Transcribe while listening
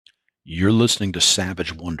You're listening to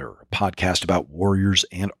Savage Wonder, a podcast about warriors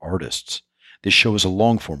and artists. This show is a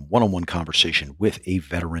long-form, one-on-one conversation with a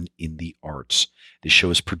veteran in the arts. This show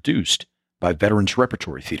is produced by Veterans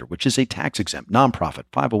Repertory Theater, which is a tax-exempt, nonprofit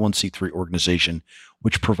 501c3 organization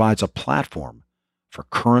which provides a platform for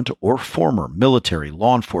current or former military,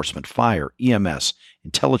 law enforcement, fire, EMS,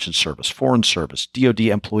 intelligence service, foreign service, DoD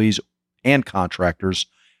employees and contractors,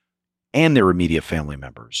 and their immediate family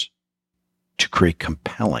members to create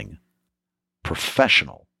compelling,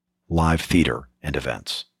 professional live theater and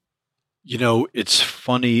events. You know, it's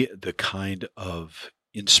funny the kind of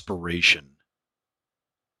inspiration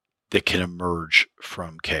that can emerge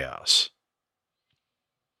from chaos.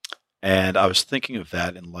 And I was thinking of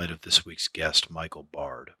that in light of this week's guest, Michael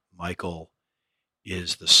Bard. Michael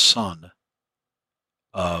is the son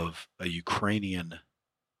of a Ukrainian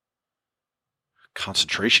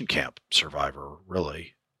concentration camp survivor,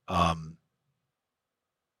 really.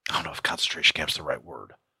 I don't know if concentration camp's the right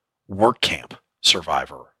word. Work camp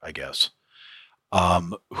survivor, I guess,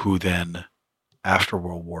 who then, after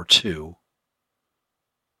World War II,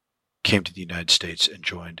 came to the United States and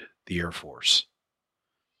joined the Air Force.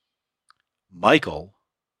 Michael,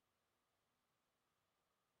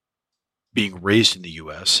 being raised in the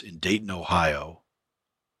U.S., in Dayton, Ohio,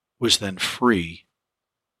 was then free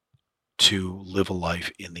to live a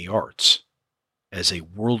life in the arts as a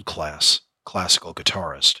world-class classical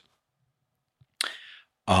guitarist.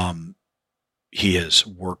 He has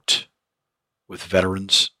worked with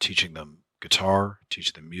veterans, teaching them guitar,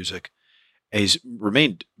 teaching them music. And he's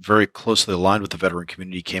remained very closely aligned with the veteran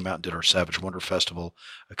community. He came out and did our Savage Wonder Festival,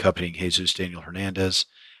 accompanying Jesus Daniel Hernandez.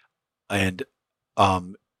 And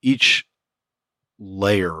each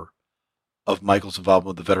layer of Michael's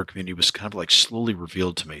involvement with the veteran community was kind of like slowly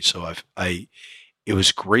revealed to me. So it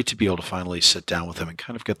was great to be able to finally sit down with him and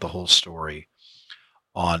kind of get the whole story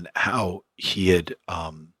on how he had,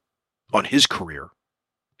 on his career,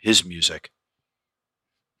 his music,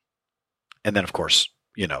 and then, of course,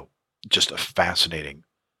 you know, just a fascinating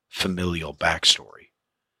familial backstory.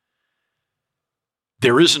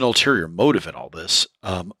 There is an ulterior motive in all this.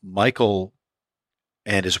 Michael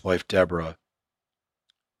and his wife, Deborah,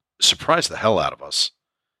 surprised the hell out of us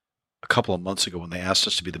a couple of months ago when they asked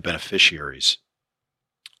us to be the beneficiaries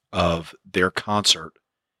of their concert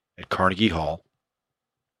at Carnegie Hall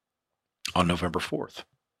on November 4th.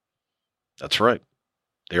 That's right.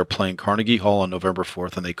 They are playing Carnegie Hall on November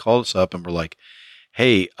 4th, and they called us up and were like,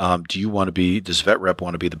 hey, does Vet Rep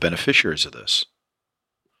want to be the beneficiaries of this?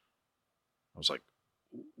 I was like,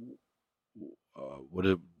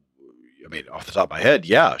 off the top of my head,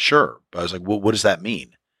 yeah, sure. But I was like, well, what does that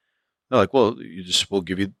mean? They're like, well, we'll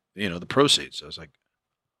give you, the proceeds. I was like,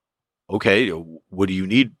 okay, what do you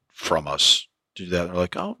need from us to do that? And they're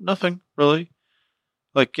like, oh, nothing really.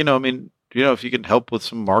 Like, if you can help with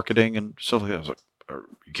some marketing and stuff like that. I was like, are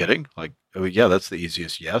you kidding? Like, oh, yeah, that's the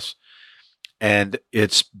easiest yes. And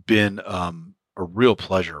it's been a real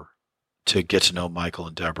pleasure to get to know Michael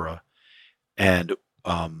and Deborah, and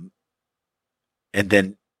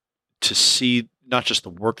then to see not just the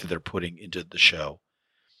work that they're putting into the show,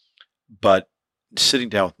 but sitting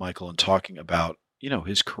down with Michael and talking about,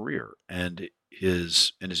 his career and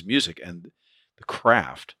his music and the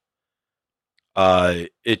craft.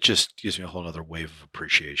 It just gives me a whole other wave of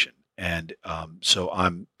appreciation. And so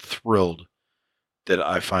I'm thrilled that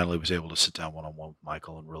I finally was able to sit down one-on-one with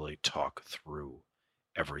Michael and really talk through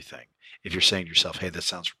everything. If you're saying to yourself, hey, that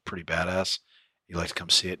sounds pretty badass, you'd like to come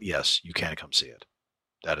see it? Yes, you can come see it.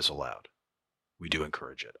 That is allowed. We do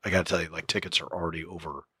encourage it. I got to tell you, like, tickets are already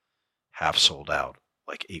over half sold out,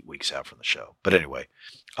 like 8 weeks out from the show. But anyway,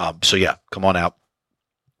 so yeah, come on out.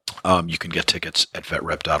 You can get tickets at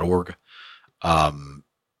vetrep.org.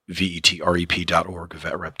 vetrep.org,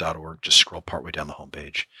 vetrep.org. Just scroll partway down the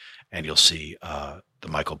homepage, and you'll see the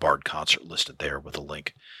Michael Bard concert listed there with a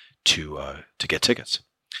link to get tickets.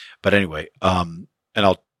 But anyway, and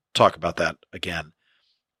I'll talk about that again.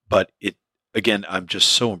 But I'm just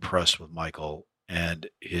so impressed with Michael and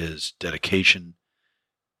his dedication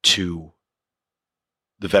to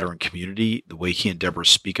the veteran community. The way he and Deborah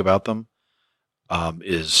speak about them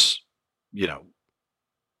is,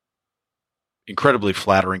 incredibly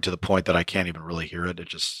flattering to the point that I can't even really hear it.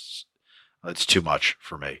 It's too much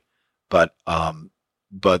for me. But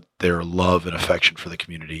their love and affection for the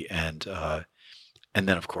community, and then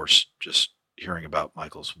of course just hearing about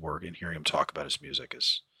Michael's work and hearing him talk about his music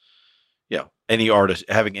is, having any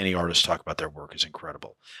artist talk about their work is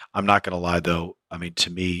incredible. I'm not going to lie though. I mean, to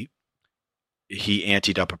me, he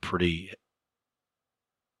anteed up a pretty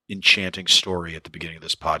enchanting story at the beginning of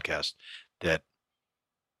this podcast that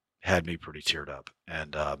had me pretty teared up.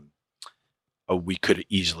 And we could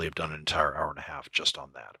easily have done an entire hour and a half just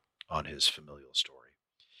on that, on his familial story.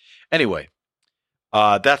 Anyway,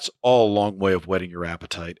 that's all a long way of whetting your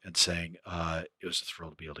appetite and saying it was a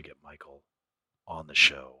thrill to be able to get Michael on the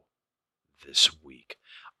show this week.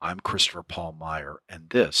 I'm Christopher Paul Meyer, and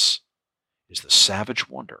this is the Savage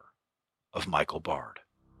Wonder of Michael Bard.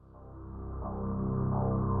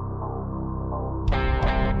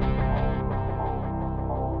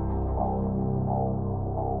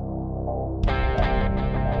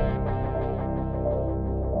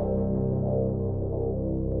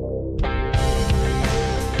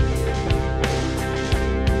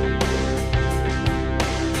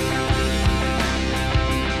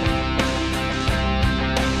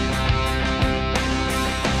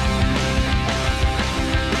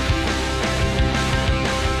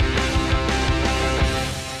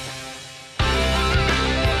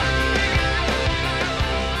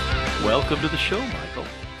 Welcome to the show, Michael.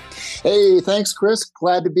 Hey, thanks, Chris.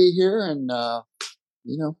 Glad to be here, and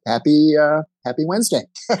happy Wednesday.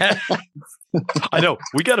 I know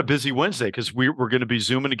we got a busy Wednesday because we're going to be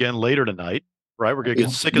Zooming again later tonight, right? We're going to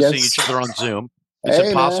get sick of seeing each other on Zoom. It's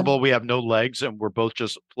impossible. Man. We have no legs, and we're both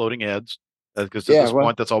just floating heads because at this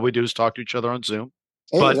point, that's all we do is talk to each other on Zoom.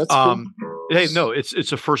 Hey, but cool. Hey, no,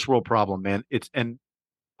 it's a first world problem, man.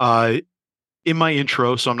 In my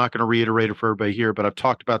intro, so I'm not going to reiterate it for everybody here, but I've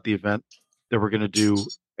talked about the event that we're going to do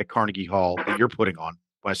at Carnegie Hall that you're putting on.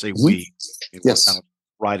 When I say we, yes,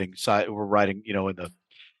 we're kind of riding,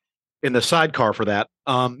 in the sidecar for that.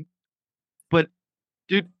 But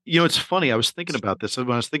dude, it's funny. I was thinking about this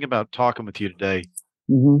when I was thinking about talking with you today.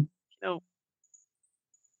 Mm-hmm.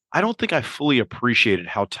 I don't think I fully appreciated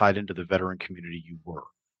how tied into the veteran community you were.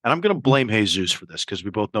 And I'm going to blame Jesus for this because we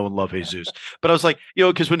both know and love Jesus. But I was like,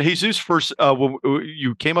 because when Jesus first, when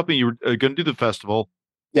you came up and you were going to do the festival,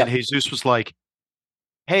 and Jesus was like,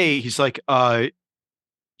 hey, he's like, the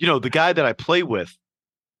guy that I play with,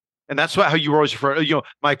 and that's how you were always referred,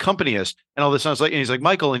 my accompanist and all this. And I was like, and he's like,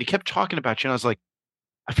 Michael, and he kept talking about you. And I was like,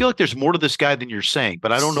 I feel like there's more to this guy than you're saying,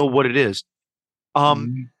 but I don't know what it is.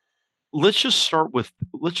 Let's just start with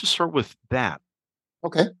that.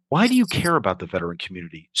 Okay. Why do you care about the veteran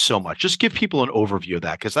community so much? Just give people an overview of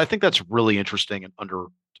that, because I think that's really interesting and under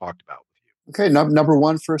talked about with you. Okay. Number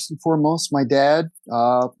one, first and foremost, my dad,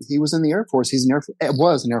 he was in the Air Force.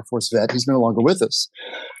 Was an Air Force vet. He's no longer with us.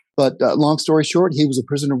 But long story short, he was a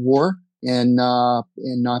prisoner of war in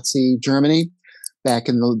Nazi Germany back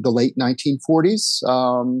in the late 1940s.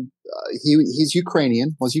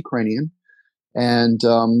 Was Ukrainian. And,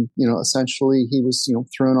 essentially he was,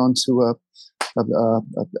 thrown onto a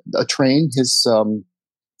train. His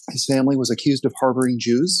family was accused of harboring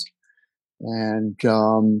Jews, and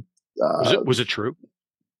was it true?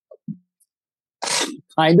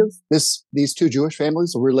 Kind of. These two Jewish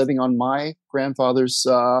families were living on my grandfather's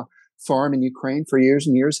farm in Ukraine for years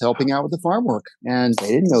and years, helping out with the farm work, and they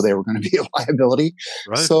didn't know they were going to be a liability.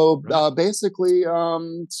 Right, so basically,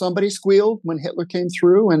 somebody squealed when Hitler came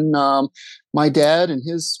through, and my dad and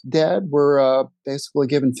his dad were basically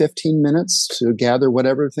given 15 minutes to gather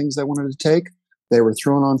whatever things they wanted to take. They were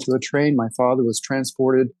thrown onto a train. My father was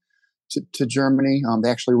transported to Germany. They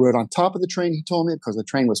actually rode on top of the train, he told me, because the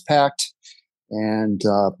train was packed. And,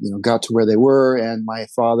 got to where they were. And my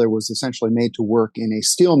father was essentially made to work in a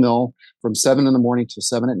steel mill from 7 a.m. to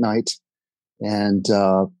 7 p.m. And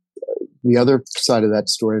the other side of that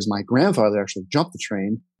story is my grandfather actually jumped the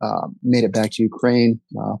train, made it back to Ukraine,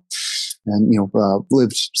 and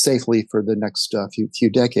lived safely for the next few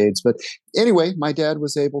decades. But anyway, my dad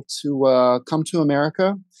was able to come to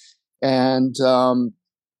America, and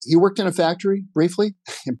he worked in a factory briefly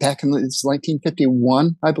back in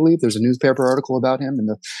 1951, I believe. There's a newspaper article about him in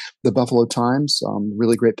the Buffalo Times.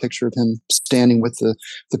 Really great picture of him standing with the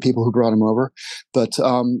people who brought him over. But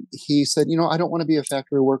he said, I don't want to be a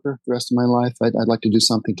factory worker the rest of my life. I'd like to do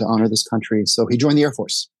something to honor this country. So he joined the Air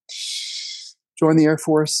Force.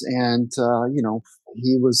 And,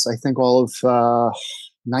 he was, I think, all of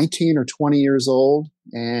 19 or 20 years old.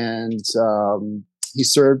 And he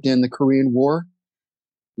served in the Korean War.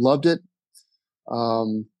 Loved it.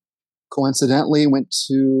 Coincidentally, went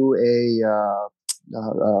to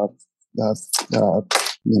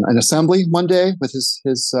an assembly one day with his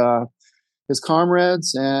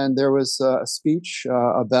comrades, and there was a speech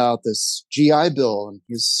about this GI Bill, and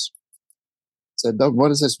he said, "What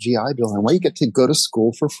is this GI Bill? And why you get to go to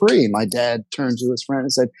school for free?" My dad turned to his friend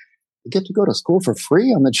and said, "You get to go to school for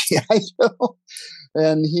free on the GI Bill?"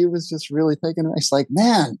 And he was just really taken. It's like,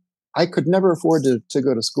 man, I could never afford to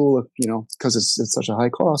go to school, because it's such a high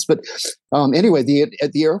cost. But anyway, the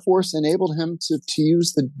Air Force enabled him to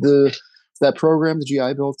use the that program, the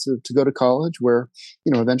GI Bill, to go to college, where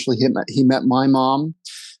eventually he met my mom.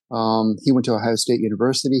 He went to Ohio State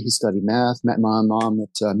University. He studied math. Met my mom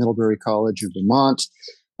at Middlebury College in Vermont.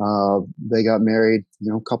 They got married,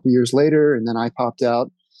 a couple years later, and then I popped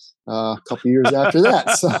out a couple years after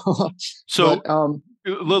that.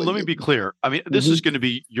 Let me be clear. I mean, this is going to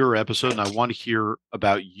be your episode, and I want to hear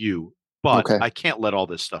about you, but I can't let all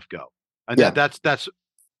this stuff go. And that's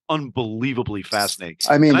unbelievably fascinating.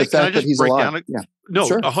 I mean, the fact that he's alive. No,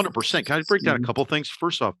 100%. Can I break down a couple things?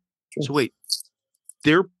 First off, so wait,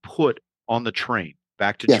 they're put on the train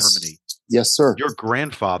back to Germany. Yes, sir. Your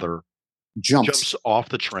grandfather jumps off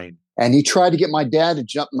the train. And he tried to get my dad to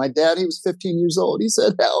jump. My dad, he was 15 years old. He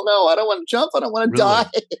said, hell no, I don't want to jump. I don't want to die.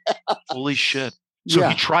 Holy shit. So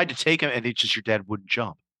he tried to take him, and your dad wouldn't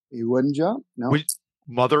jump. He wouldn't jump? No.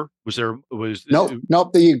 Mother, was there?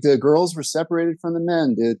 Nope. The girls were separated from the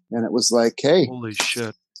men, dude. And it was like, hey. Holy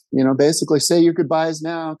shit. Basically say your goodbyes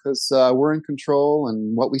now, because we're in control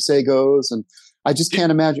and what we say goes. And I just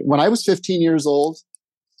can't imagine. When I was 15 years old,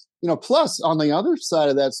 plus on the other side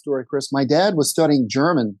of that story, Chris, my dad was studying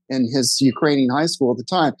German in his Ukrainian high school at the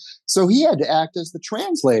time. So he had to act as the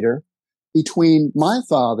translator between my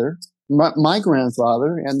father, my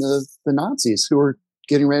grandfather, and the Nazis who were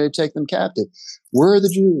getting ready to take them captive. Where are the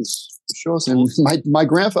Jews? Show us. And my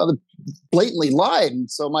grandfather blatantly lied.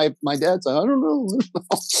 And so my dad said, I don't know.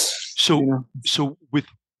 So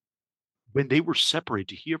when they were separated,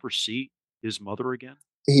 did he ever see his mother again?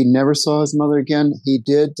 He never saw his mother again. He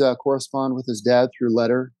did correspond with his dad through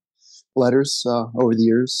letters over the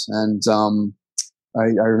years. And I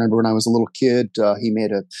remember when I was a little kid, he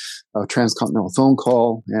made a transcontinental phone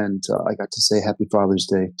call, and I got to say Happy Father's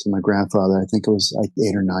Day to my grandfather. I think I was like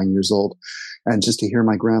 8 or 9 years old. And just to hear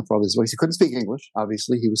my grandfather's voice, he couldn't speak English.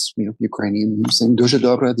 Obviously, he was Ukrainian. He was saying "Дуже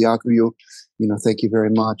добре, дякую," thank you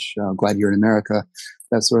very much. Glad you're in America,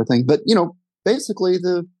 that sort of thing. But basically,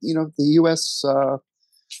 the U.S.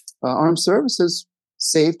 Armed Services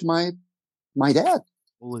saved my dad.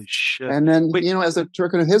 Holy shit. And then, as a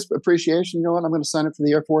token of his appreciation, I'm going to sign up for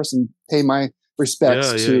the Air Force and pay my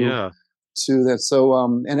respects to that. So,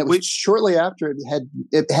 and it was shortly after it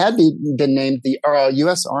had been named the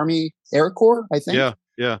U.S. Army Air Corps, I think.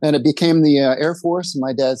 Yeah. And it became the Air Force. And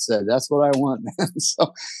my dad said, that's what I want, man.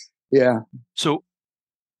 So, yeah. So,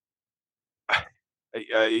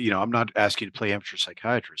 I'm not asking you to play amateur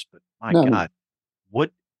psychiatrist, but my God,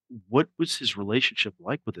 what was his relationship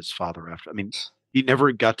like with his father after? I mean, he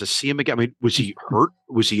never got to see him again. I mean, was he hurt?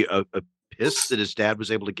 Was he pissed that his dad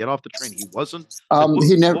was able to get off the train? He wasn't. What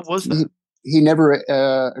was that? He never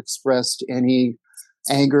expressed any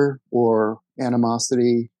anger or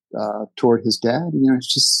animosity toward his dad.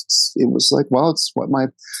 It was like, well, it's what my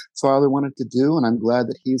father wanted to do, and I'm glad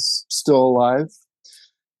that he's still alive.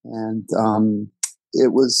 And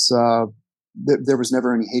it was there was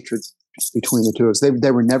never any hatred between the two of us.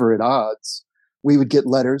 They were never at odds. We would get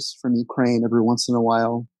letters from Ukraine every once in a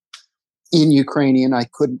while in Ukrainian. I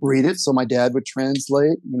couldn't read it, so my dad would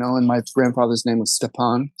translate, and my grandfather's name was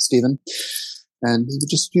Stephen. And he would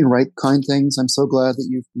just, write kind things. I'm so glad that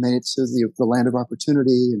you've made it to the land of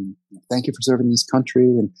opportunity, and thank you for serving this country.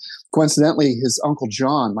 And coincidentally, his Uncle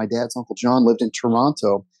John, my dad's Uncle John, lived in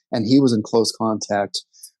Toronto, and he was in close contact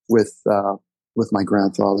with my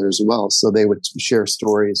grandfather as well. So they would share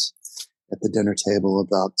stories at the dinner table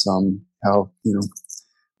about how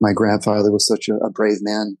my grandfather was such a brave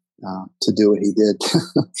man to do what he did.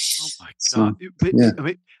 Oh my God! I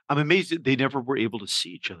mean, I'm amazed that they never were able to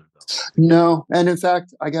see each other, though. No, and in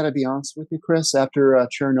fact, I got to be honest with you, Chris. After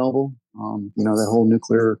Chernobyl, that whole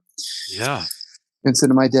nuclear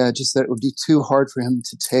incident, my dad just said it would be too hard for him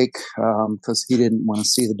to take because he didn't want to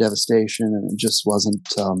see the devastation, and it just wasn't.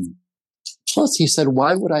 Plus, he said,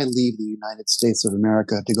 why would I leave the United States of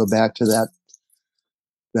America to go back to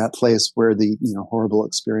that place where the horrible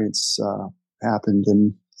experience happened?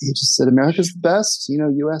 And he just said, America's the best,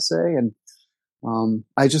 USA. And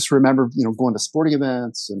I just remember, going to sporting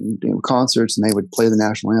events and concerts, and they would play the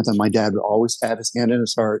national anthem. My dad would always have his hand in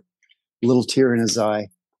his heart, a little tear in his eye,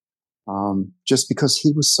 just because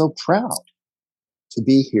he was so proud to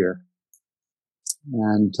be here.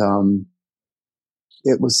 And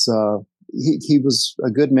it was he was a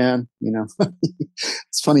good man,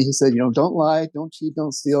 It's funny. He said, don't lie, don't cheat,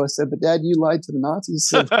 don't steal. I said, but Dad, you lied to the Nazis.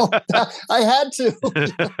 He said, well, I had to.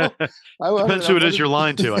 Depends who it is you're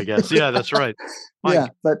lying to, I guess. Yeah, that's right. Mike,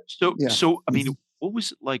 So, I mean, what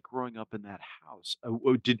was it like growing up in that house?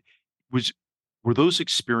 Were those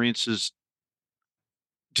experiences,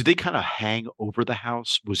 did they kind of hang over the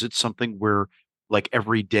house? Was it something where like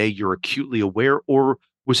every day you're acutely aware, or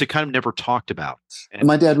was it kind of never talked about? And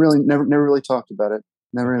my dad really never really talked about it.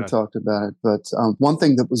 Never talked about it. But one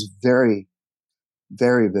thing that was very,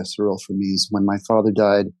 very visceral for me is when my father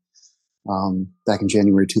died back in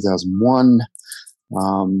January 2001.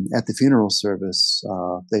 At the funeral service,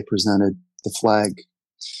 they presented the flag,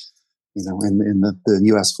 in the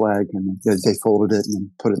U.S. flag, and they folded it and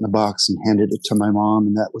put it in the box and handed it to my mom.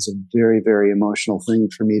 And that was a very, very emotional thing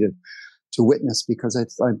for me to witness, because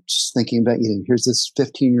I'm just thinking about, here's this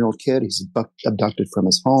 15-year-old kid. He's abducted from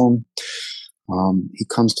his home. He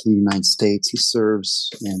comes to the United States. He serves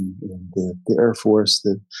in the Air Force,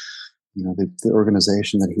 the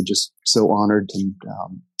organization that he just so honored and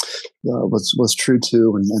was true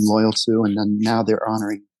to and loyal to. And then now they're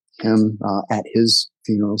honoring him at his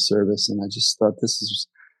funeral service. And I just thought this is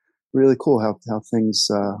really cool how things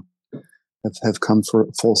have come for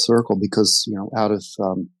full circle, because, out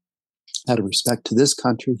of respect to this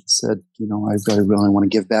country, he said, I really want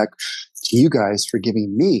to give back to you guys for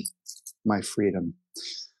giving me my freedom.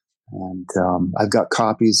 And I've got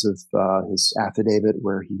copies of his affidavit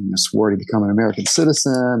where he swore to become an American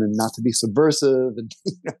citizen and not to be subversive. And,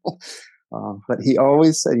 but he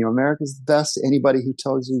always said, America's the best. Anybody who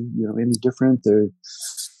tells you, any different,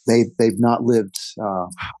 they've not lived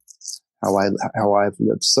how I've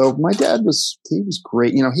lived. So my dad was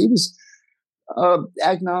great. He was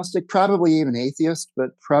agnostic, probably even atheist,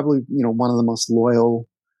 but probably, one of the most loyal,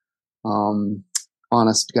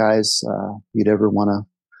 honest guys you'd ever want to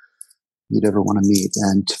meet.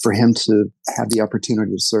 And for him to have the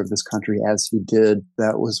opportunity to serve this country as he did,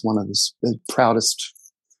 that was one of the proudest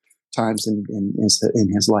times in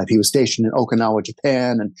his life. He was stationed in Okinawa,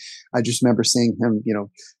 Japan, and I just remember seeing him,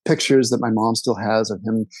 pictures that my mom still has of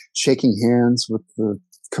him shaking hands with the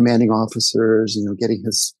commanding officers, getting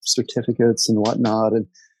his certificates and whatnot. And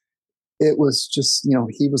it was just,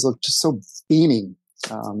 he was just so beaming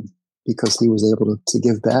because he was able to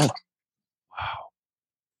give back.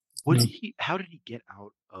 Wow. How did he get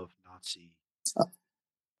out of Nazi?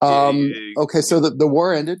 Okay, so the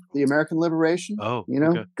war ended, the American liberation. Oh,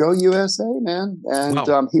 okay. Go USA, man! And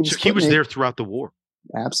wow. He was there throughout the war.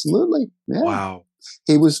 Absolutely, yeah. Wow.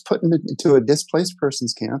 He was put into a displaced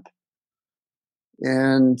persons camp,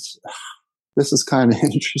 and this is kind of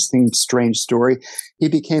an interesting, strange story. He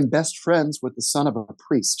became best friends with the son of a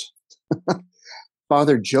priest,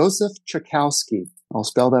 Father Joseph Chakowski. I'll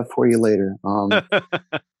spell that for you later.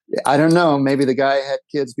 I don't know. Maybe the guy had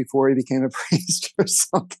kids before he became a priest or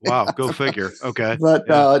something. Wow, go figure. Okay. But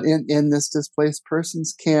in this displaced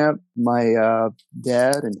persons camp, my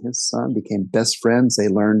dad and his son became best friends. They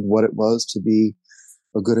learned what it was to be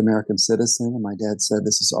a good American citizen. And my dad said,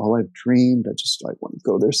 "This is all I've dreamed. I want to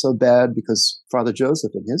go there so bad," because Father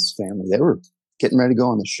Joseph and his family, they were getting ready to go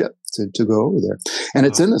on the ship to go over there. And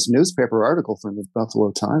it's in this newspaper article from the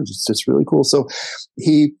Buffalo Times. It's just really cool. So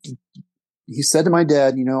he said to my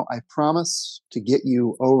dad, "I promise to get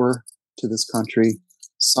you over to this country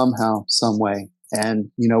somehow, some way."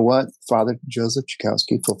 And you know what? Father Joseph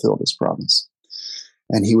Chakowski fulfilled his promise.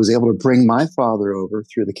 And he was able to bring my father over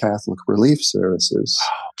through the Catholic Relief Services.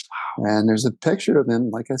 Wow. And there's a picture of him,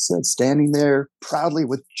 like I said, standing there proudly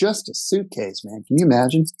with just a suitcase, man. Can you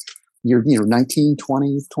imagine? You're 19,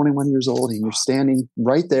 20, 21 years old, and you're standing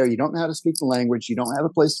right there. You don't know how to speak the language. You don't have a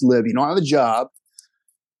place to live. You don't have a job.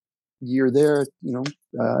 You're there,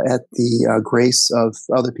 at the grace of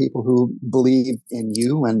other people who believe in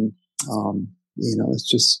you. And, it's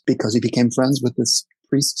just because he became friends with this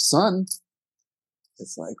priest's son.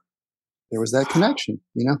 It's like there was that connection,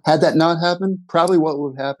 Had that not happened, probably what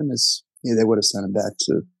would have happened is they would have sent him back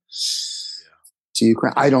to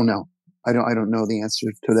Ukraine. I don't know. I don't know the answer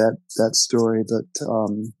to that story, but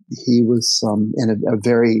he was in a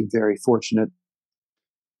very, very fortunate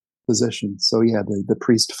position. So yeah, the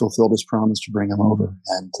priest fulfilled his promise to bring him over,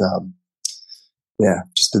 and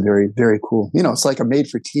just a very, very cool. It's like a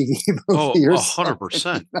made-for-TV movie.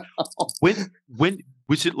 100%. When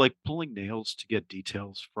was it like pulling nails to get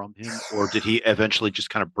details from him, or did he eventually just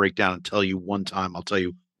kind of break down and tell you one time? I'll tell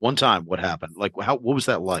you one time what happened. Like, what was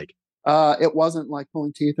that like? It wasn't like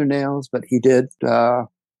pulling teeth or nails, but he did. I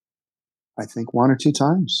think one or two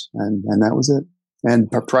times, and that was it.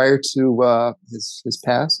 And prior to his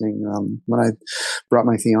passing, when I brought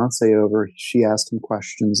my fiance over, she asked him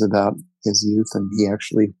questions about his youth, and he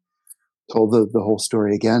actually told the whole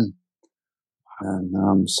story again.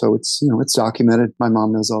 And so it's documented. My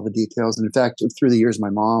mom knows all the details, and in fact, through the years, my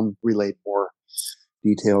mom relayed more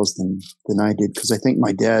details than I did, because I think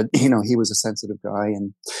my dad, he was a sensitive guy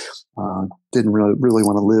and didn't really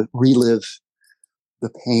want to relive the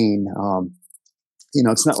pain.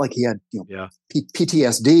 it's not like he had,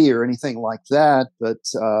 PTSD or anything like that, but,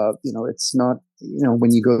 it's not,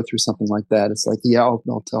 when you go through something like that, it's like,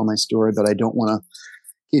 I'll tell my story, but I don't want to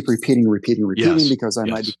keep repeating Yes. because I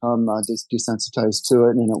might become desensitized to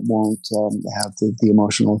it, and it won't have the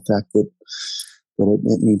emotional effect that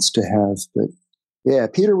it needs to have. But yeah,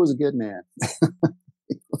 Peter was a good man.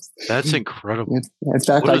 That's incredible. In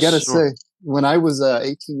fact, I got to say, when I was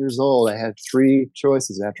 18 years old, I had 3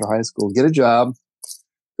 choices after high school: get a job,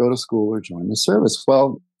 go to school, or join the service.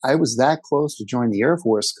 Well, I was that close to join the Air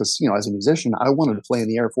Force because, as a musician, I wanted to play in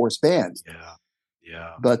the Air Force band. Yeah.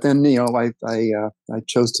 Yeah. But then, I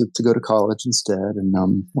chose to go to college instead, and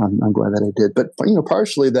I'm glad that I did. But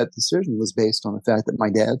partially that decision was based on the fact that my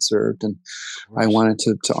dad served, and I wanted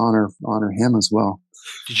to honor him as well.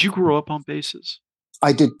 Did you grow up on bases?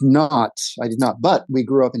 I did not. But we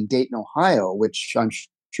grew up in Dayton, Ohio, which I'm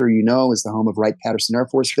sure is the home of Wright-Patterson Air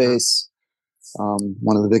Force Base,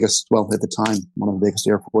 one of the biggest, at the time, one of the biggest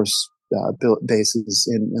Air Force bases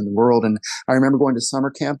in the world. And I remember going to summer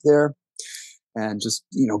camp there. And just,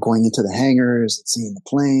 going into the hangars and seeing the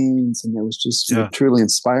planes, and it was just truly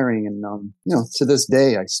inspiring. And, to this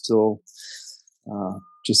day, I still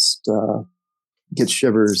just get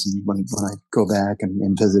shivers when I go back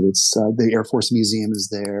and visit. It's the Air Force Museum is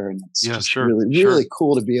there, and it's really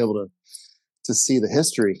cool to be able to see the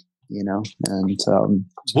history, And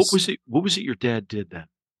what was it your dad did then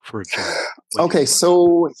for a job? Okay,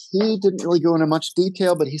 so he didn't really go into much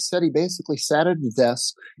detail, but he said he basically sat at a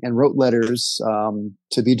desk and wrote letters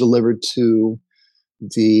to be delivered to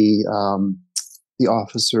the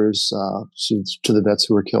officers, to the vets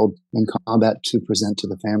who were killed in combat, to present to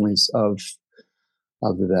the families of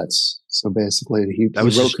the vets. So basically, he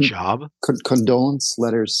was wrote his job. Condolence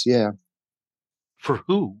letters, yeah. For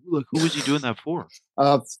who? Like, who was he doing that for?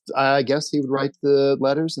 I guess he would write the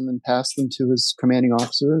letters and then pass them to his commanding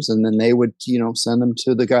officers, and then they would, send them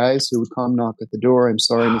to the guys who would come knock at the door. I'm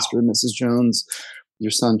sorry, Mr. and Mrs. Jones,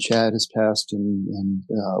 your son Chad has passed in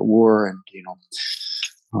war, and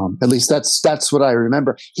at least that's what I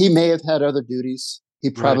remember. He may have had other duties.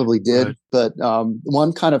 He probably did, right. But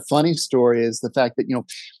one kind of funny story is the fact that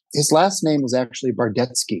his last name was actually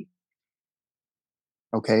Bardetsky.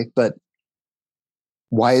 Okay, but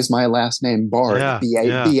why is my last name Bard?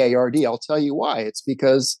 B-A-R-D. I'll tell you why. It's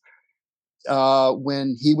because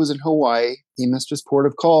when he was in Hawaii, he missed his port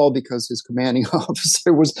of call because his commanding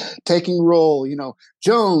officer was taking roll,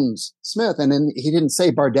 Jones, Smith. And then he didn't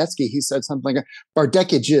say Bardetsky. He said something like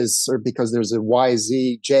Bardekages, or because there's a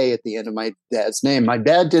Y-Z-J at the end of my dad's name. My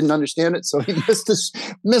dad didn't understand it, so he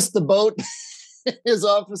missed the boat. His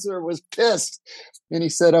officer was pissed. And he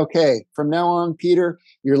said, okay, from now on, Peter,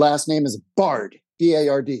 your last name is Bard.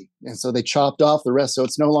 B-A-R-D. And so they chopped off the rest. So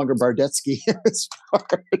it's no longer Bardetsky. It's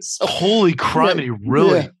Bard. So, holy criminy,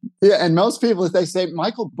 really? Yeah. And most people, if they say,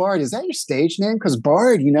 Michael Bard, is that your stage name? Because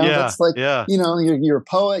Bard, that's like, you're a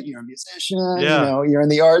poet, you're a musician, you're in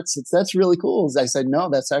the arts. That's really cool. I said,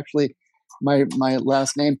 no, that's actually my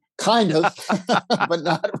last name, kind of, but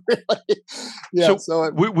not really. Yeah.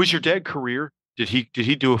 So was your dad career? Did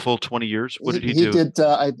he do a full 20 years? What did he do? He did.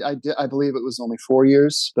 I believe it was only 4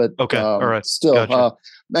 years, but okay, all right, still.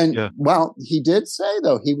 Gotcha. Well, he did say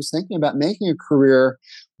though he was thinking about making a career,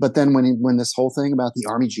 but then when this whole thing about the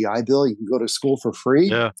Army GI Bill, you can go to school for free.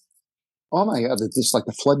 Yeah. Oh my God! It's just like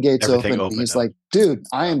the floodgates open. And he's like, dude,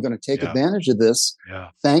 I am going to take advantage of this. Yeah.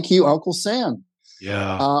 Thank you, Uncle Sam.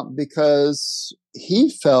 Yeah. Because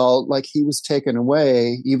he felt like he was taken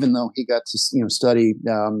away, even though he got to study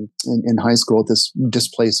in high school at this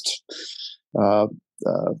displaced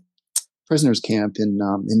prisoners camp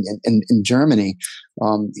in Germany.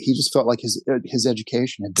 He just felt like his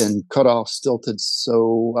education had been cut off, stilted.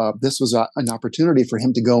 So this was an opportunity for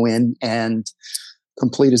him to go in and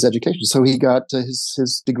complete his education. So he got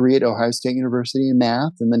his degree at Ohio State University in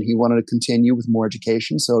math, and then he wanted to continue with more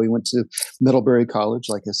education. So he went to Middlebury College,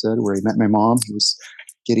 like I said, where he met my mom. He was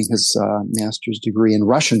getting his master's degree in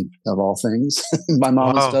Russian, of all things. My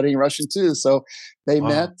mom was studying Russian too. So they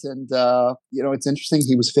met, and it's interesting.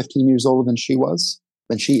 He was 15 years older than she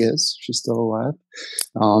is. She's still alive.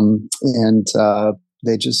 And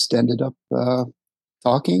they just ended up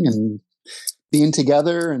talking and being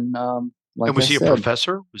together, and and was he a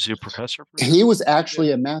professor? Was he a professor? He was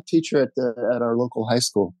actually a math teacher at our local high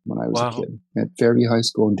school when I was a kid, at Fairview High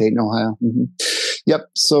School in Dayton, Ohio. Mm-hmm. Yep.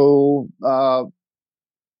 So, that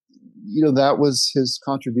was his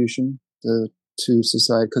contribution to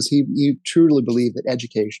society, because he truly believed that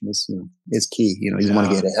education is key. You want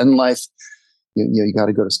to get ahead in life. You got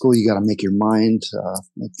to go to school. You got to make your mind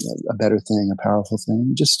a better thing, a powerful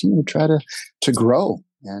thing. Just try to grow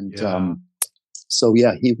and. So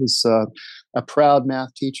yeah, he was a proud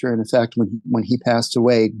math teacher. And in fact, when he passed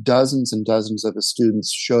away, dozens and dozens of his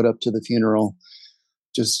students showed up to the funeral,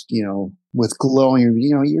 just, with glowing,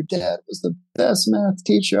 your dad was the best math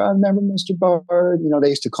teacher. I remember Mr. Bard. They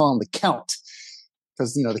used to call him the Count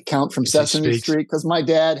because, the Count from Sesame Street, because my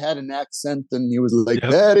dad had an accent and he was like,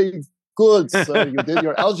 yep. Very good. So you did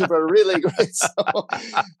your algebra really great. So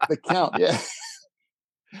the Count, yeah.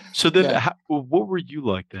 So then what were you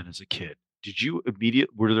like then as a kid? Did you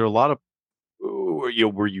were there a lot of,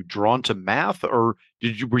 were you drawn to math, or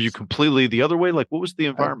were you completely the other way? Like, what was the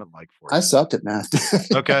environment like for you? I sucked at math.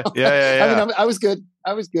 Okay. Yeah. I mean, I was good.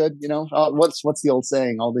 What's the old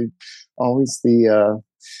saying? Always the,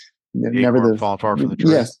 never the falling far from the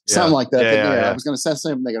tree. Yes, something like that. I was going to say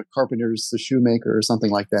something like a carpenter's the shoemaker or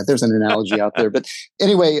something like that. There's an analogy out there. But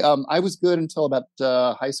anyway, I was good until about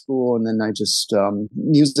high school. And then I just,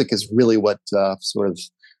 music is really what sort of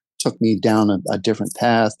took me down a different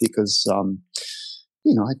path because,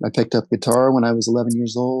 I picked up guitar when I was 11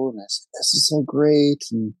 years old, and I said, "This is so great."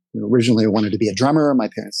 And originally, I wanted to be a drummer. My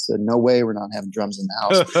parents said, "No way, we're not having drums in the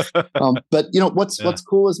house." But what's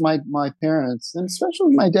cool is my parents, and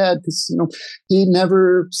especially my dad, because he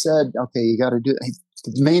never said, "Okay, you got to do."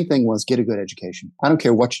 The main thing was get a good education. I don't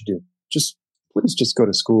care what you do, please just go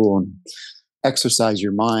to school and exercise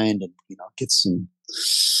your mind, and get some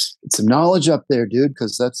knowledge up there, dude,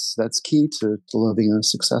 because that's key to living a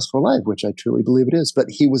successful life, which I truly believe it is. But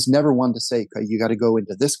he was never one to say, okay, you got to go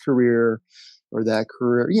into this career or that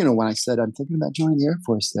career. When I said, I'm thinking about joining the Air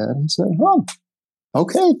Force, Dad, he said, oh,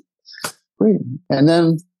 okay, great. And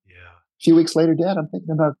then a few weeks later, Dad, I'm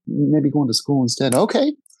thinking about maybe going to school instead.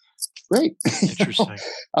 Okay, great. Interesting.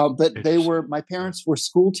 But my parents were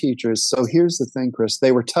school teachers. So here's the thing, Chris,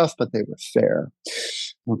 they were tough, but they were fair.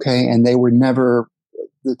 Okay. And they were never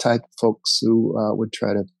the type of folks who would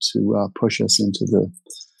try to push us into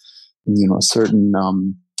a certain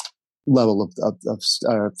level of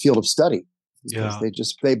field of study.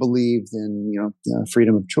 Because they believed in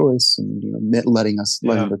freedom of choice and letting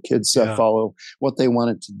their kids follow what they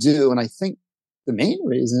wanted to do. And I think the main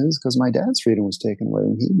reason is because my dad's freedom was taken away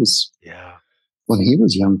when he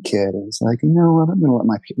was a young kid. It was like, I'm going to let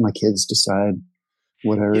my kids decide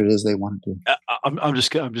whatever it is they want to do. I'm just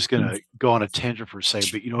going to go on a tangent for a second,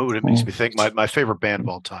 but what it makes me think? My favorite band of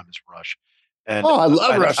all time is Rush. And I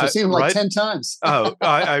love Rush. I've seen them like 10 times.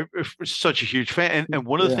 I'm such a huge fan. And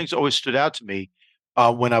one of the things that always stood out to me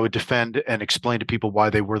when I would defend and explain to people why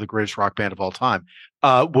they were the greatest rock band of all time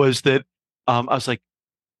was that I was like,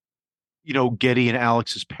 Geddy and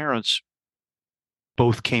Alex's parents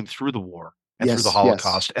both came through the war and through the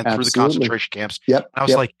Holocaust and through the concentration camps. Yep. And I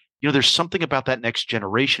was like, there's something about that next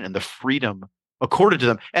generation and the freedom accorded to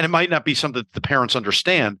them. And it might not be something that the parents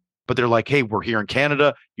understand, but they're like, hey, we're here in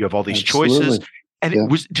Canada. You have all these choices. And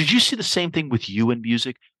did you see the same thing with you in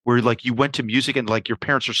music where like you went to music and like your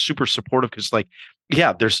parents are super supportive? Cause like,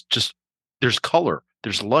 there's color,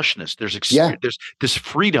 there's lushness, there's experience, there's this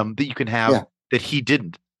freedom that you can have that he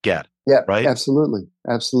didn't get. Yeah, right. Absolutely.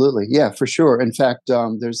 Yeah, for sure. In fact,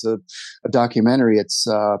 there's a documentary. It's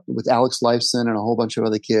with Alex Lifeson and a whole bunch of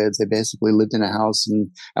other kids. They basically lived in a house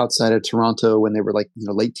outside of Toronto when they were like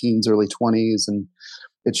late teens, early 20s, and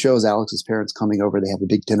it shows Alex's parents coming over. They have a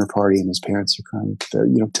big dinner party, and his parents are kind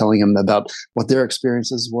of telling him about what their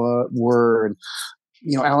experiences were. And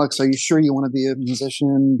Alex, are you sure you want to be a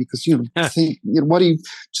musician? Because what do you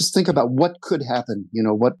just think about what could happen?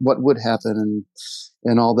 What would happen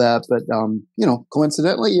and all that. But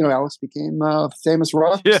coincidentally, Alex became a famous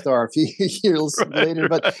rock star a few years later.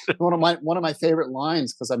 But one of my favorite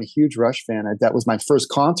lines, because I'm a huge Rush fan, that was my first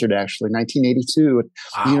concert actually, 1982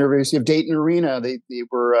 at the University of Dayton Arena. They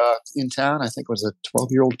were in town. I think I was a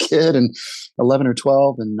 12-year-old kid and 11 or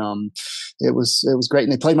 12, and it was great.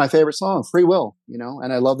 And they played my favorite song, "Free Will."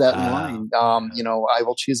 And I love that line. I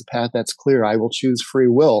will choose a path that's clear. I will choose free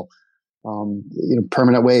will.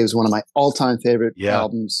 Permanent Waves, one of my all-time favorite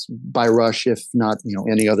albums by Rush, if not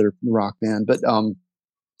any other rock band. But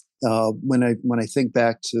when I think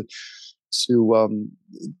back to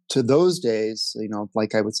those days,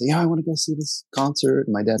 like I would say, I want to go see this concert.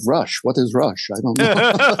 And my dad, Rush. What is Rush? I don't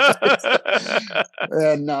know.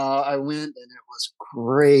 And I went, and it was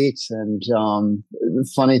great. And the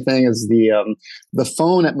funny thing is the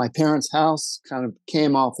phone at my parents' house kind of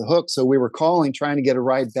came off the hook. So we were calling, trying to get a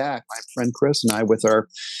ride back, my friend Chris and I, with our,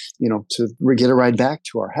 to get a ride back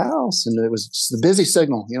to our house. And it was just a busy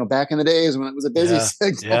signal, back in the days when it was a busy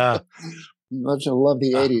signal. Yeah. Much I love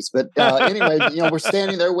the 80s. But anyway, we're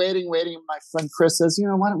standing there waiting. And my friend Chris says,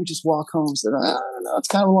 why don't we just walk home? I said, I don't know. It's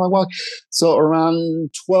kind of a long walk. So around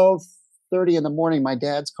 12:30 4:30 in the morning, my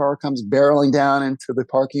dad's car comes barreling down into the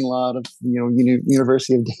parking lot of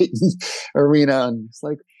University of Dayton Arena, and it's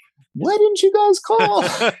like, why didn't you guys call?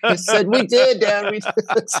 I said, we did, Dad. We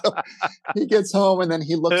did. So he gets home and then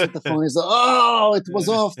he looks at the phone. He's like, oh, it was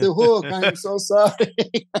off the hook. I'm so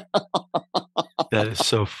sorry. That is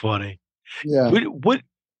so funny. Yeah.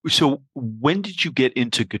 So when did you get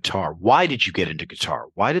into guitar? Why did you get into guitar?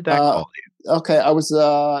 Why did that call you? Okay. I was,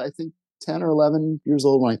 I think, 10 or 11 years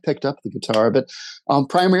old when I picked up the guitar, but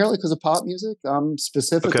primarily because of pop music,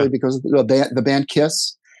 specifically because of the band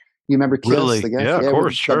Kiss. You remember Kiss? Really? Yeah, of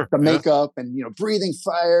course, sure. The makeup and, breathing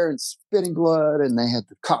fire and spitting blood. And they had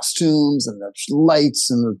the costumes and the lights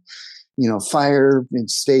and the, fire and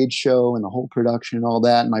stage show and the whole production and all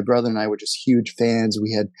that. And my brother and I were just huge fans.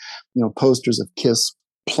 We had, posters of Kiss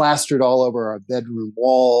plastered all over our bedroom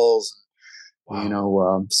walls.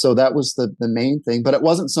 Wow. So that was the main thing. But it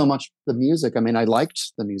wasn't so much the music. I mean, I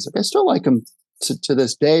liked the music. I still like them to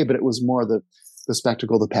this day, but it was more the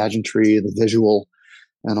spectacle, the pageantry, the visual,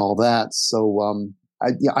 and all that. So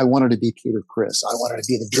I wanted to be Peter Criss. I wanted to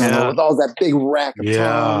be the drummer with all that big rack of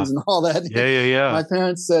drums and all that. Yeah. My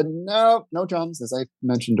parents said, no drums, as I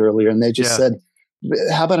mentioned earlier. And they just said,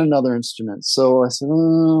 how about another instrument? So I said,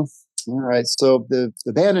 all right. So the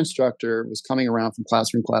band instructor was coming around from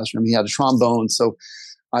classroom. He had a trombone. So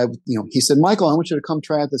he said, Michael, I want you to come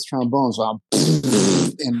try out this trombone. So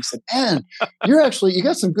and he said, man, you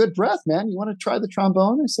got some good breath, man. You want to try the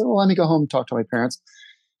trombone? I said, well, let me go home and talk to my parents.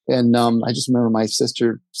 And I just remember my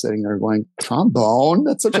sister sitting there going, trombone?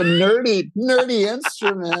 That's such a nerdy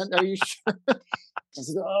instrument. Are you sure? I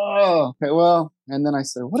said, oh, okay, well. And then I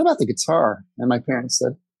said, what about the guitar? And my parents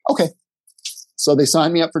said, okay. So they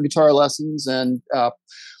signed me up for guitar lessons. And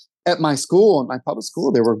at my school, my public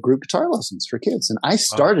school, there were group guitar lessons for kids. And I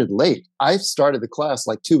started late. I started the class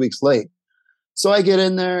like 2 weeks late. So I get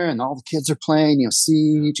in there and all the kids are playing,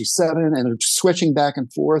 C, G7, and they're switching back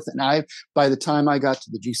and forth. And by the time I got to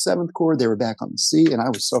the G7th chord, they were back on the C, and I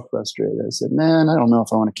was so frustrated. I said, man, I don't know if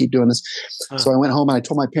I want to keep doing this. So I went home and I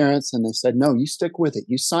told my parents, and they said, no, you stick with it.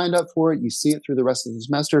 You signed up for it. You see it through the rest of the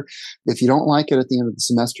semester. If you don't like it at the end of the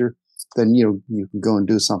semester, then you can go and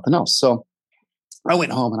do something else. So I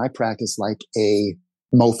went home and I practiced like a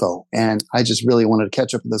mofo, and I just really wanted to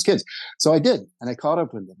catch up with those kids. So I did, and I caught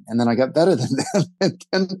up with them, and then I got better than them. And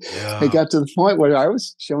then it got to the point where I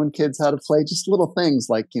was showing kids how to play just little things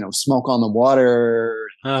like, Smoke on the Water,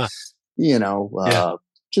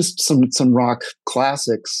 just some rock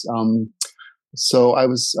classics. So I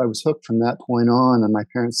was hooked from that point on, and my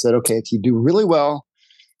parents said, okay, if you do really well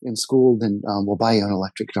in school, then we'll buy you an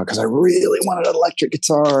electric guitar, because I really wanted an electric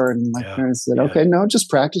guitar. And my parents said, okay, no, just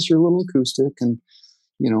practice your little acoustic, and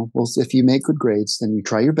if you make good grades, then you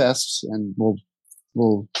try your best, and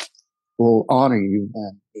we'll honor you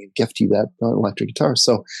and gift you that electric guitar.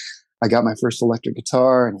 So I got my first electric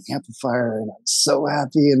guitar and an amplifier, and I'm so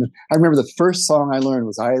happy. And I remember the first song I learned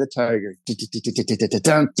was "Eye of the Tiger." Dun, dun,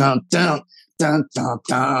 dun, dun, dun,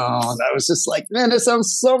 dun. I was just like, man, it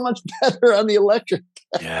sounds so much better on the electric.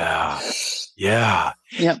 Yeah.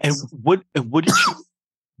 And what did you?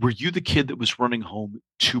 Were you the kid that was running home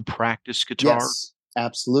to practice guitar? Yes.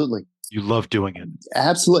 Absolutely. You love doing it.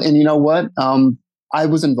 Absolutely. And you know what? I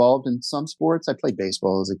was involved in some sports. I played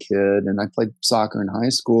baseball as a kid, and I played soccer in high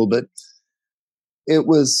school, but it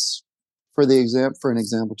was for an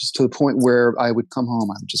example, just to the point where I would come home,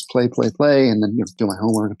 I would just play, and then do my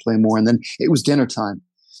homework and play more. And then it was dinner time.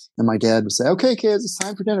 And my dad would say, okay, kids, it's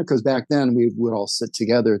time for dinner. Because back then we would all sit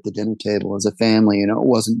together at the dinner table as a family. It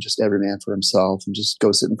wasn't just every man for himself and just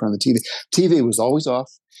go sit in front of the TV. TV was always off.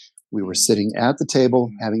 We were sitting at the table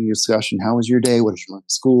having a discussion. How was your day? What did you learn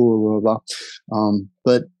at school? Blah, blah, blah.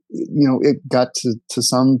 But it got to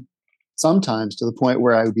sometimes to the point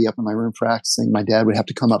where I would be up in my room practicing. My dad would have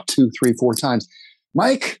to come up 2, 3, 4 times.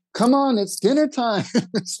 Mike, come on, it's dinner time.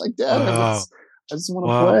 It's like, Dad, I just want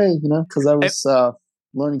to play, because I was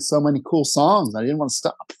learning so many cool songs. I didn't want to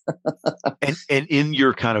stop. and in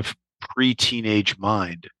your kind of pre-teenage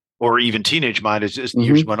mind, or even teenage mind as the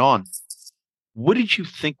years went on, what did you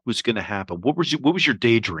think was going to happen? What was your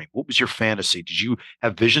daydream? What was your fantasy? Did you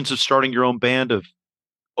have visions of starting your own band, of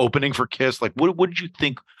opening for Kiss? Like, what did you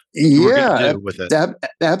think you were going to do with it?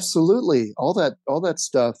 Absolutely. All that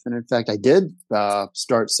stuff. And in fact, I did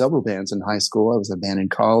start several bands in high school. I was in a band in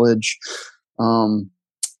college.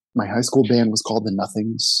 My high school band was called the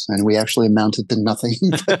Nothings, and we actually amounted to nothing.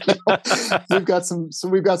 We've got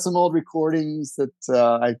some old recordings that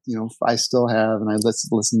I still have, and I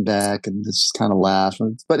listen back and just kind of laugh.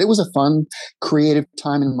 But it was a fun, creative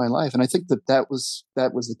time in my life, and I think that was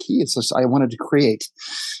the key. It's just I wanted to create,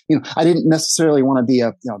 I didn't necessarily want to be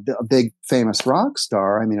a big famous rock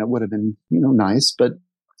star. I mean, it would have been, nice, but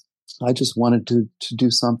I just wanted to do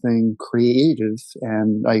something creative.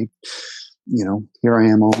 And here I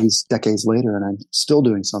am all these decades later, and I'm still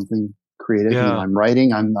doing something creative. Yeah. I'm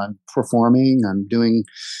writing, I'm performing, I'm doing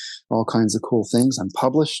all kinds of cool things. I'm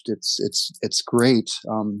published. It's great.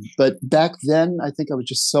 But back then, I think I was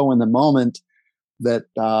just so in the moment that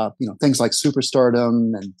things like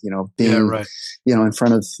superstardom and being in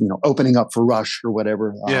front of opening up for Rush or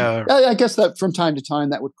whatever. I guess that from time to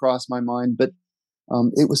time that would cross my mind, but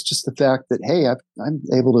it was just the fact that, hey, I'm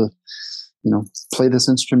able to play this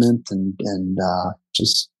instrument and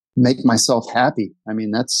just make myself happy. I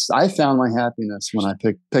mean, I found my happiness when I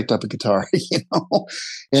picked up a guitar,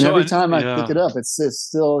 and so every time I pick it up, it's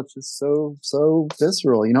still just so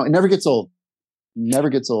visceral. It never gets old. Never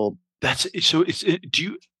gets old. That's so. Did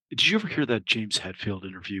you ever hear that James Hetfield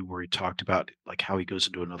interview where he talked about like how he goes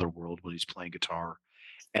into another world when he's playing guitar,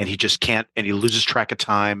 and he just can't, and he loses track of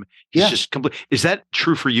time. He's just complete. Is that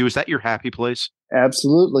true for you? Is that your happy place?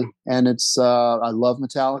 Absolutely. And it's, I love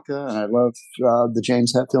Metallica and I love the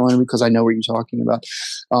James Hetfield interview because I know what you're talking about.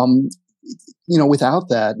 Without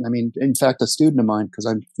that, I mean, in fact, a student of mine, because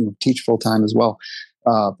I teach full time as well,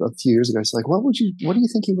 a few years ago, it's like, what do you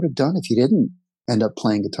think you would have done if you didn't end up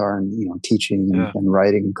playing guitar and, teaching and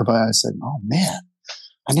writing and compile? I said, oh man,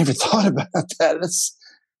 I never thought about that. That's,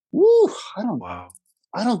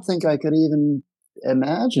 I don't think I could even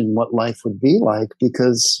imagine what life would be like,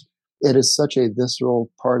 because it is such a visceral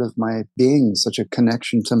part of my being, such a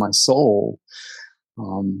connection to my soul.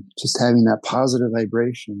 Just having that positive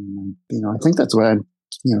vibration. And, I think that's why I'm,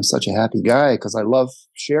 such a happy guy, because I love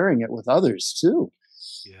sharing it with others too.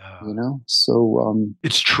 Yeah. So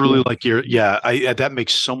it's truly like that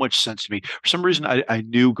makes so much sense to me. For some reason, I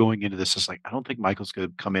knew going into this, it's like, I don't think Michael's going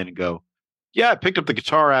to come in and go, yeah, I picked up the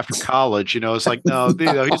guitar after college. It's like, no,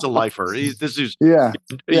 he's a lifer. This is,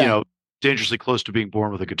 dangerously close to being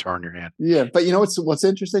born with a guitar in your hand. Yeah, but what's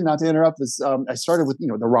interesting, not to interrupt, is I started with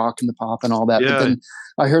the rock and the pop and all that, but then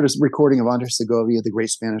I heard a recording of Andres Segovia, the great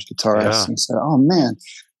Spanish guitarist, and I said, "Oh man,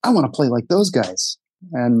 I want to play like those guys."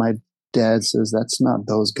 And my dad says, "That's not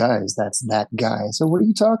those guys, that's that guy." So what are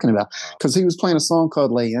you talking about? Because he was playing a song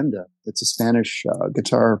called Leyenda. It's a Spanish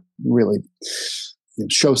guitar, really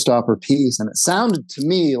showstopper piece, and it sounded to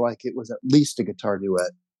me like it was at least a guitar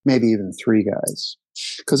duet, maybe even three guys.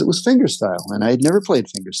 Because it was fingerstyle, and I had never played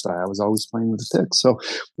fingerstyle. I was always playing with a pick. So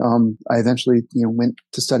I eventually, went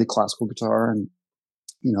to study classical guitar and,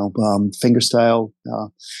 fingerstyle,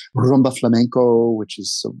 rumba flamenco, which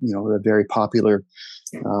is, a very popular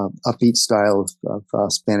upbeat style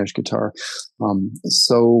of Spanish guitar.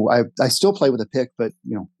 So I still play with a pick, but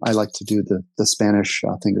I like to do the Spanish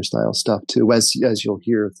fingerstyle stuff too, as you'll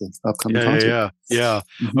hear at the upcoming concert. Yeah.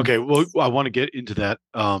 Mm-hmm. Okay, well, I want to get into that,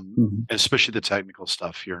 especially the technical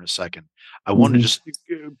stuff here in a second. I want to just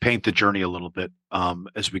paint the journey a little bit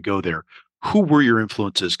as we go there. Who were your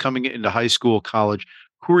influences coming into high school, college?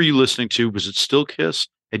 Who were you listening to? Was it still Kiss?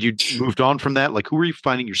 Had you moved on from that? Like, who were you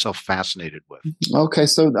finding yourself fascinated with? Okay,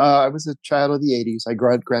 so I was a child of the 80s. I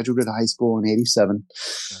graduated high school in 87.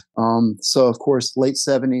 Okay. So, of course, late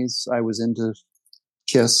 70s, I was into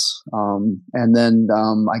Kiss. And then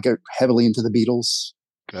I got heavily into the Beatles.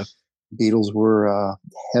 Okay. Beatles were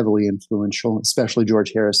heavily influential, especially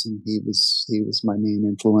George Harrison. He was my main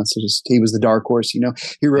influence. He was the dark horse, He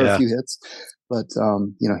wrote a few hits, but,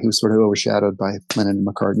 he was sort of overshadowed by Lennon and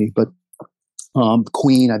McCartney. But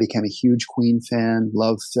Queen, I became a huge Queen fan.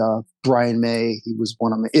 Loved Brian May. He was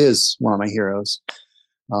one of my heroes.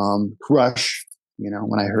 Rush,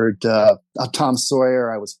 when I heard Tom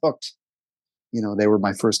Sawyer, I was hooked. They were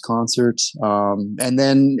my first concert. And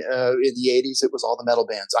then in the 80s, it was all the metal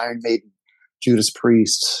bands: Iron Maiden, Judas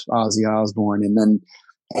Priest, Ozzy Osbourne, and then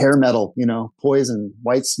hair metal, Poison,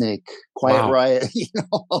 Whitesnake, Quiet Riot.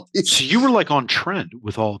 So you were like on trend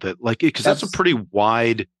with all of it, like, because that's a pretty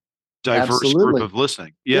wide, diverse group of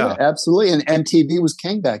listening. Yeah, absolutely. And MTV was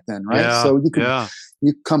king back then, right? Yeah, so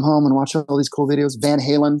you come home and watch all these cool videos. Van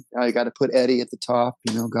Halen, I got to put Eddie at the top.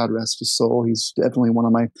 God rest his soul. He's definitely one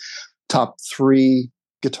of my top 3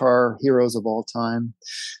 guitar heroes of all time.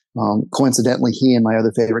 Coincidentally, he and my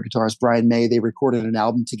other favorite guitarist, Brian May, they recorded an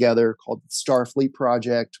album together called Starfleet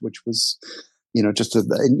Project, which was, just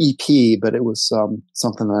an EP, but it was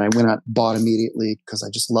something that I went out and bought immediately because I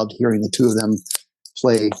just loved hearing the two of them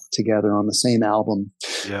play together on the same album.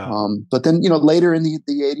 Yeah. But then, later in the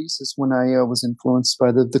 80s is when I was influenced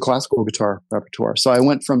by the classical guitar repertoire. So I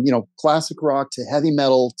went from, classic rock to heavy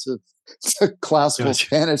metal to classical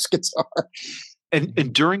Spanish guitar.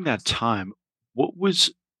 And during that time, what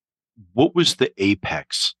was the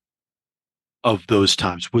apex of those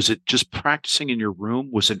times? Was it just practicing in your room?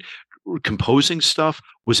 Was it composing stuff?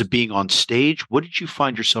 Was it being on stage? What did you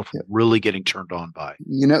find yourself really getting turned on by?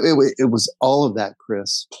 It was all of that,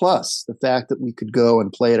 Chris. Plus the fact that we could go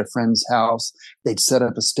and play at a friend's house. They'd set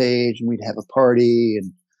up a stage and we'd have a party.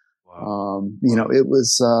 And, it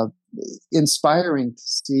was inspiring to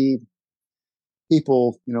see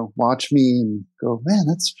people, watch me and go, man,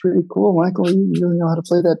 that's pretty cool, Michael. You really know how to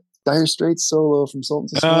play that Dire Straits solo from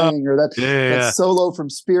Sultans of Swing, or that solo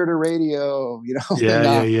from Spirited Radio,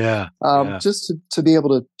 just to be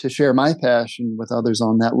able to share my passion with others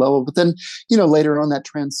on that level. But then, later on that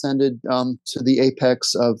transcended to the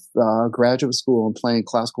apex of graduate school and playing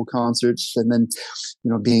classical concerts, and then,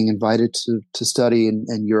 being invited to study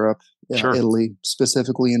in Europe, Italy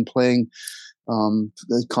specifically, and playing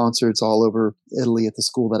the concerts all over Italy at the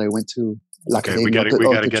school that I went to. Okay, we got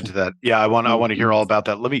to get to that. Yeah, I want to hear all about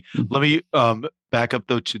that. Let me back up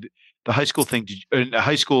though to the high school thing. In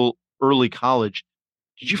high school, early college,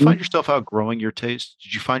 did you find yourself outgrowing your taste?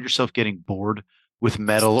 Did you find yourself getting bored with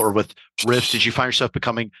metal or with riffs? Did you find yourself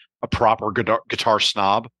becoming a proper guitar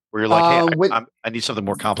snob, where you're like, hey, I need something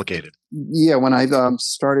more complicated? Yeah, when I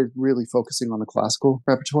started really focusing on the classical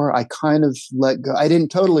repertoire, I kind of let go. I didn't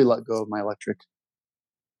totally let go of my electric,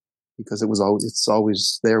 because it's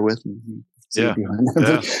always there with me. So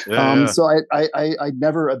I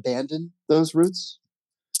never abandoned those roots,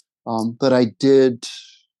 but I did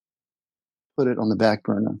put it on the back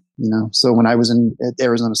burner. So when I was at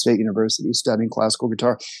Arizona State University studying classical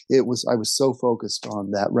guitar, I was so focused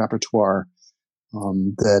on that repertoire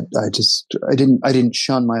that I didn't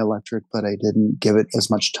shun my electric, but I didn't give it as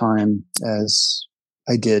much time as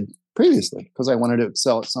I did previously, because I wanted to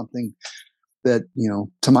excel at something that,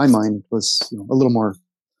 to my mind was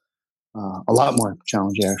a lot more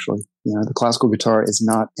challenging, actually. The classical guitar is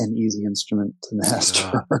not an easy instrument to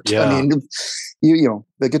master. Yeah. I mean,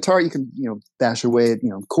 the guitar, you can, bash away at,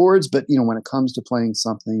 chords, but, when it comes to playing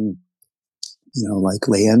something, like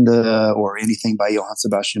Leyenda or anything by Johann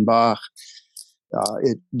Sebastian Bach,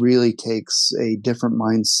 it really takes a different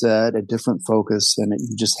mindset, a different focus, and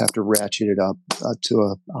you just have to ratchet it up to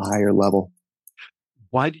a higher level.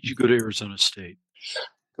 Why did you go to Arizona State?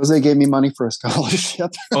 Because they gave me money for a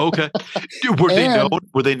scholarship. Okay.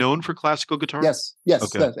 Were they known for classical guitar? Yes.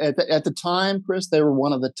 Okay. At the time, Chris, they were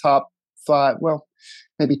one of the top 5,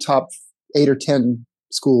 maybe top 8 or 10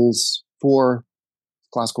 schools for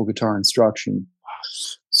classical guitar instruction. Wow.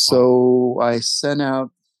 So I sent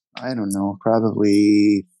out,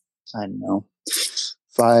 probably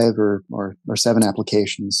 5 or 7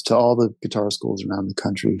 applications to all the guitar schools around the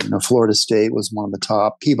country. Florida State was one of the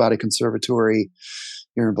top. Peabody Conservatory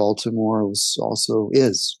here in Baltimore is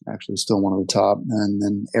actually still one of the top. And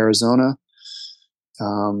then Arizona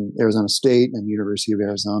State and University of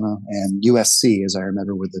Arizona and USC, as I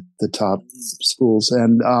remember, were the top schools.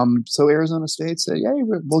 And so Arizona State said, "Yeah,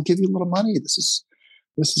 we'll give you a little money. This is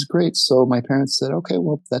great." So my parents said, "Okay,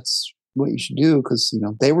 well, that's what you should do," because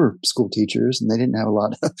they were school teachers and they didn't have a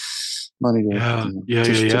lot of money to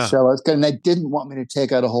shell out, and they didn't want me to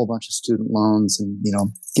take out a whole bunch of student loans and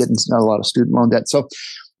get into a lot of student loan debt. So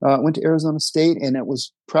I went to Arizona State, and that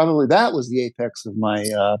was the apex of my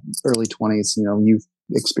early 20s, youth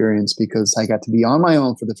experience, because I got to be on my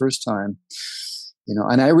own for the first time.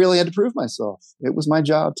 And I really had to prove myself. It was my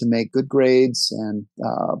job to make good grades and,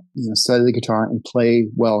 study the guitar and play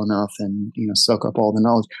well enough and, soak up all the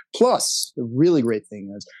knowledge. Plus, the really great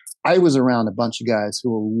thing is I was around a bunch of guys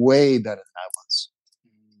who were way better than I was.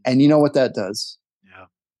 And you know what that does? Yeah.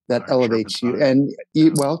 That elevates you. And,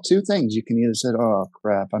 two things. You can either say, "Oh,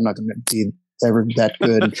 crap, I'm not going to be ever that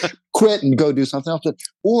good," and quit and go do something else,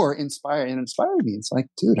 or inspire me. It's like,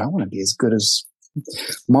 dude, I want to be as good as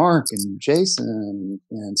Mark and Jason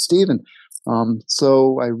and Steven.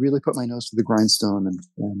 So I really put my nose to the grindstone,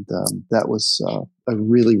 and that was a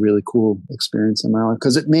really, really cool experience in my life,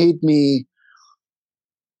 because it made me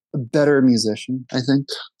a better musician, I think,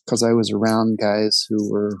 because I was around guys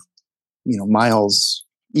who were,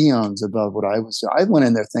 eons above what I was. I went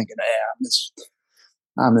in there thinking, "Hey,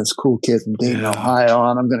 I'm this cool kid from Dayton, Ohio,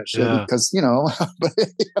 and I'm going to show you," because, but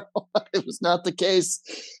it was not the case.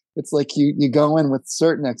 It's like you go in with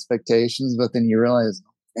certain expectations, but then you realize,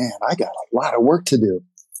 man, I got a lot of work to do.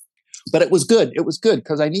 But it was good. It was good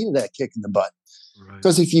because I needed that kick in the butt.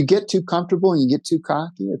 Because if you get too comfortable and you get too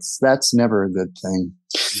cocky, that's never a good thing.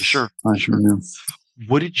 Sure.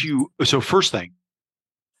 What did you? So first thing,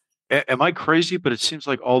 am I crazy? But it seems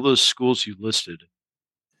like all those schools you listed,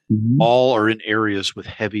 all are in areas with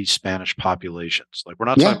heavy Spanish populations. Like, we're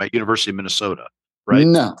not talking about University of Minnesota, right?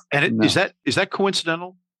 No. And is that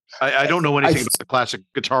coincidental? I don't know anything about the classic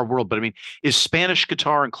guitar world, but I mean, is Spanish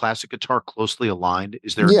guitar and classic guitar closely aligned?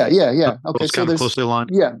 Is there? Yeah. Okay, so kind of closely aligned.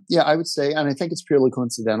 Yeah, I would say, and I think it's purely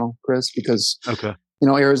coincidental, Chris, because okay,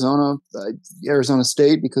 Arizona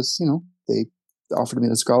State, because they offered me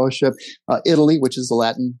the scholarship. Italy, which is the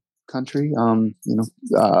Latin country,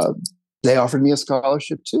 they offered me a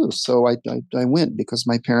scholarship too. So I went because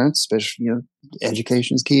my parents, especially,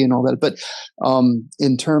 education is key and all that. But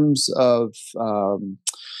in terms of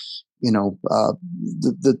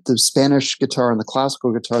the Spanish guitar and the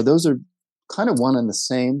classical guitar, those are kind of one and the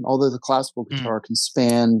same. Although the classical guitar can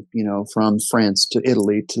span, from France to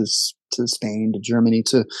Italy to Spain to Germany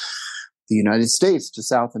to the United States to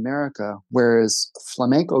South America, whereas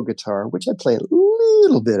flamenco guitar, which I play a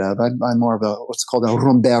little bit of, I'm more of what's called a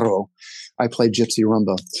rumbero. I play gypsy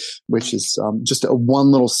rumba, which is just a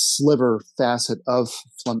one little sliver facet of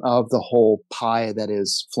the whole pie that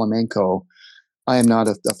is flamenco. I am not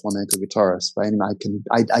a flamenco guitarist, but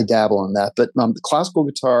I dabble in that. But the classical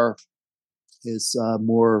guitar is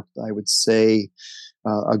more, I would say,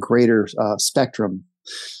 a greater spectrum,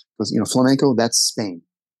 because flamenco, that's Spain.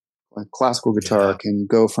 Classical guitar can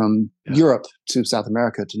go from Europe to South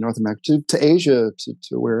America to North America to Asia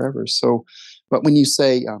to wherever. So, but when you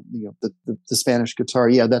say the Spanish guitar,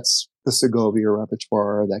 that's the Segovia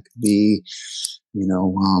repertoire. That could be a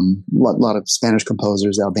lot of Spanish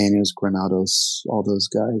composers, Albenios, Granados, all those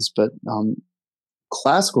guys. But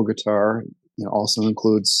classical guitar also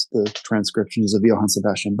includes the transcriptions of Johann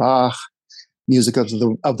Sebastian Bach, music of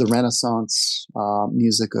the Renaissance,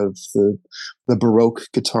 music of the Baroque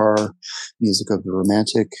guitar, music of the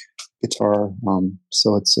Romantic guitar.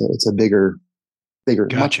 So it's a bigger,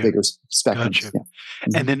 much bigger spectrum. Gotcha.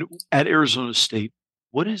 Yeah. And then at Arizona State,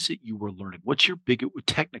 what is it you were learning? What's your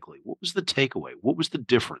technically? What was the takeaway? What was the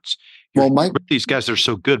difference? These guys are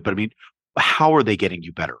so good, but I mean, how are they getting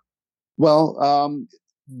you better? Well,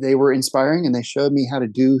 they were inspiring, and they showed me how to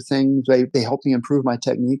do things. They helped me improve my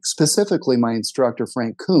technique, specifically my instructor,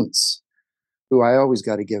 Frank Kuntz, who I always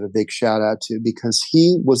got to give a big shout out to, because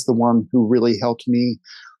he was the one who really helped me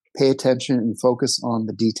pay attention and focus on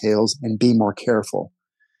the details and be more careful.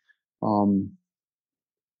 And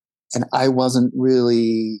I wasn't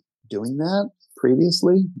really doing that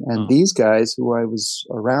previously. And these guys who I was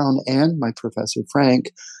around and my professor,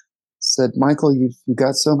 Frank, said, Michael, you've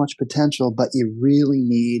got so much potential, but you really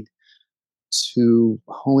need to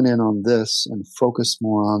hone in on this and focus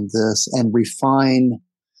more on this and refine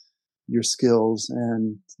your skills.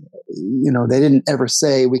 And, they didn't ever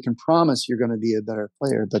say, we can promise you're going to be a better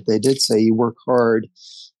player, but they did say, you work hard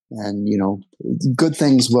and, good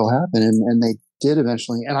things will happen. And they did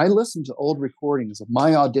eventually. And I listened to old recordings of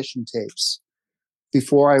my audition tapes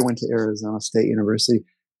before I went to Arizona State University,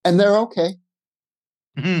 and they're okay.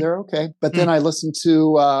 Mm-hmm. They're okay. But then I listened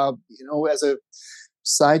to, as a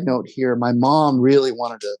side note here, my mom really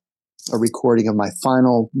wanted a recording of my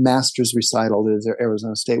final master's recital at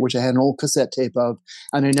Arizona State, which I had an old cassette tape of,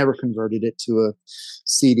 and I never converted it to a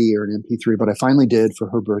CD or an MP3, but I finally did for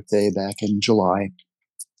her birthday back in July,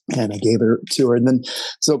 and I gave it to her. And then,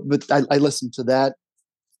 but I listened to that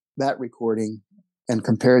recording and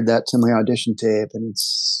compared that to my audition tape, and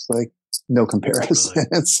it's like no comparison. Really?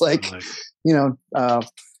 It's like,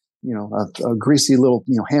 a greasy little,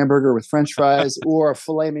 hamburger with French fries or a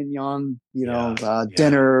filet mignon,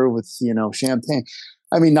 dinner with, champagne.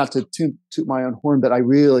 I mean, not to toot my own horn, but I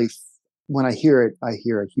really, when I hear it, I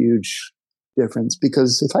hear a huge difference,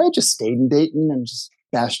 because if I had just stayed in Dayton and just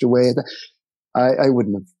bashed away, I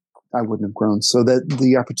wouldn't have grown. So that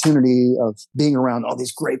the opportunity of being around all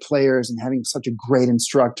these great players and having such a great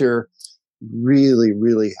instructor really,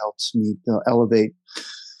 really helped me elevate.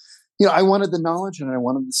 I wanted the knowledge and I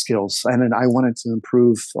wanted the skills, and I wanted to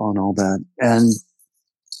improve on all that. And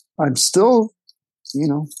I'm still,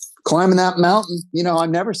 climbing that mountain.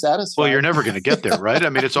 I'm never satisfied. Well, you're never going to get there, right? I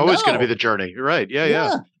mean, it's always going to be the journey. You're right.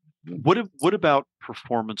 Yeah. What about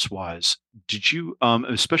performance-wise? Did you,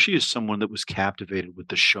 especially as someone that was captivated with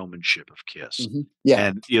the showmanship of Kiss,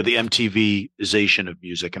 and the MTV-ization of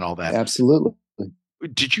music and all that? Absolutely.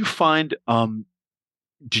 Did you find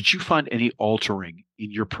any altering in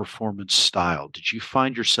your performance style? Did you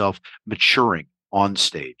find yourself maturing on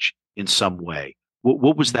stage in some way?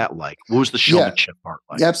 What was that like? What was the showmanship part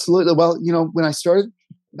like? Yeah, absolutely. Well, when I started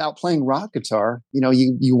out playing rock guitar,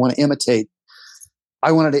 you want to imitate.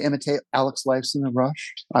 I wanted to imitate Alex Lifeson of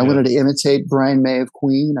Rush. I wanted to imitate Brian May of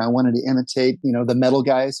Queen. I wanted to imitate, the metal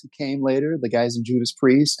guys who came later, the guys in Judas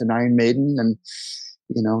Priest and Iron Maiden, and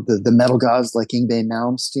the metal gods like Yngwie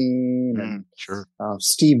Malmsteen and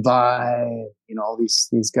Steve Vai, all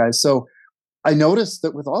these guys. So I noticed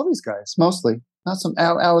that with all these guys, mostly, not some.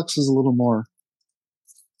 Alex was a little more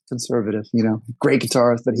conservative, great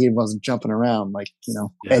guitarist, but he wasn't jumping around like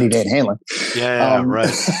Eddie Van Halen.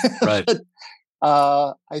 Right. But,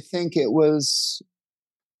 I think it was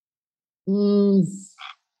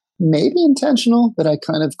maybe intentional that I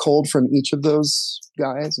kind of culled from each of those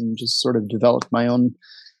guys and just sort of developed my own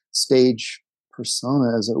stage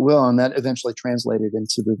persona, as it will, and that eventually translated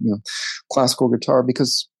into the classical guitar,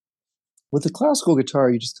 because with the classical guitar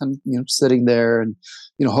you just kind of sitting there and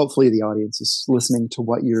hopefully the audience is listening to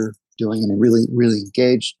what you're doing and really really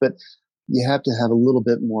engaged, but you have to have a little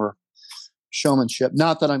bit more showmanship.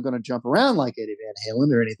 Not that I'm going to jump around like Eddie Van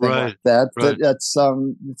Halen or anything like that, but that's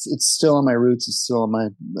it's still on my roots, it's still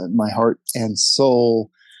on my heart and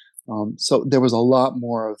soul. So there was a lot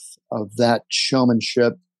more of that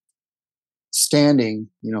showmanship, standing,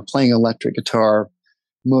 playing electric guitar,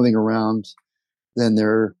 moving around, than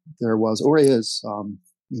there was or is,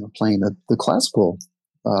 playing the classical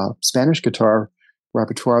Spanish guitar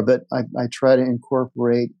repertoire. But I try to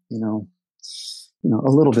incorporate, a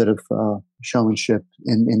little bit of showmanship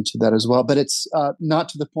into that as well. But it's not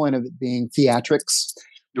to the point of it being theatrics.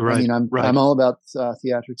 Right. I mean, I'm all about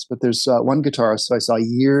theatrics, but there's one guitarist I saw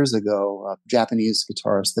years ago, a Japanese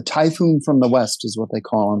guitarist, the Typhoon from the West is what they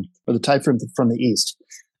call him, or the Typhoon from the East.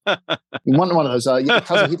 one of those,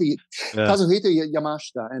 Kazuhito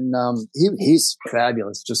Yamashita, and he's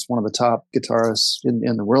fabulous, just one of the top guitarists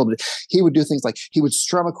in the world. He would do things like he would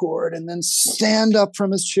strum a chord and then stand up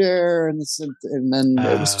from his chair, and then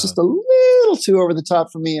it was just a little too over the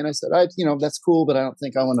top for me. And I said, that's cool, but I don't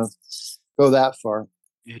think I want to go that far.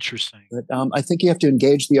 Interesting. But I think you have to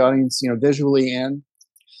engage the audience, visually and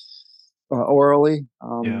orally.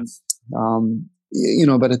 But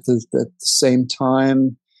at the same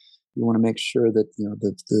time, you want to make sure that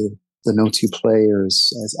the notes you play are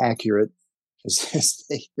as accurate as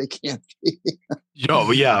they can be.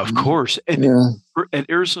 Oh yeah, of course. And at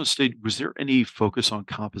Arizona State, was there any focus on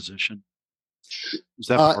composition? Was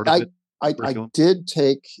that part of it? I did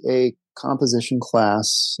take a composition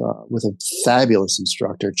class with a fabulous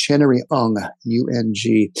instructor, Chenery Ung,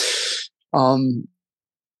 UNG.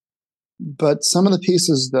 But some of the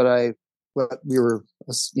pieces that we were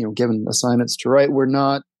given assignments to write were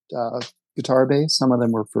not guitar based. Some of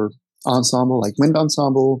them were for ensemble, like wind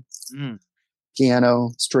ensemble, piano,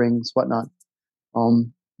 strings, whatnot.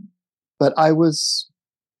 But I was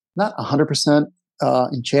not 100%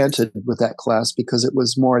 enchanted with that class, because it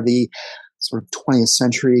was more the sort of 20th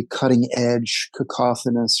century cutting edge,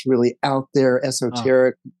 cacophonous, really out there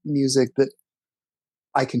esoteric music that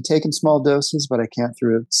I can take in small doses, but I can't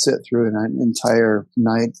sit through an entire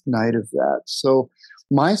night of that. So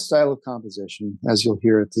my style of composition, as you'll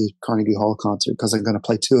hear at the Carnegie Hall concert, because I'm going to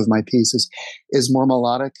play two of my pieces, is more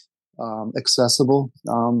melodic, accessible.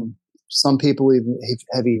 Some people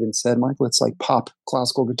have even said, Michael, it's like pop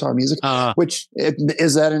classical guitar music, which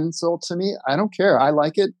is that an insult to me? I don't care. I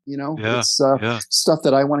like it. It's stuff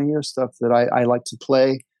that I want to hear, stuff that I like to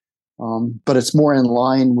play. But it's more in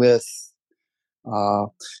line with,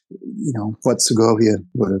 what Segovia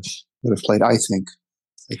would have played, I think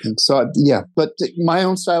so. Yeah. But my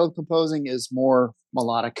own style of composing is more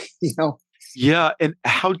melodic, Yeah. And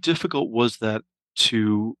how difficult was that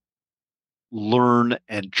to learn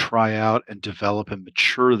and try out and develop and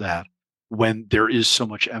mature that, when there is so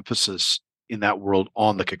much emphasis in that world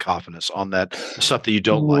on the cacophonous, on that stuff that you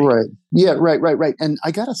don't like? Right. Yeah. Right. And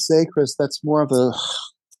I gotta say, Chris, that's more of a,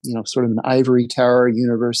 sort of an ivory tower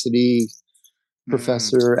university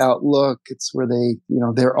professor outlook. It's where they,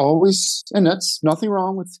 they're always, and that's nothing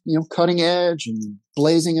wrong with, cutting edge and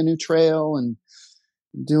blazing a new trail and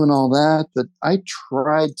doing all that. But I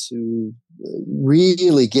tried to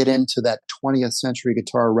really get into that 20th century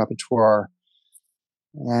guitar repertoire,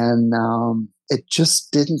 and it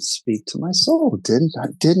just didn't speak to my soul. It didn't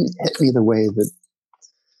hit me the way that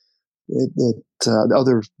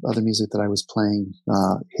the other music that I was playing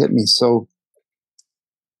hit me. So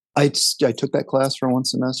I took that class for one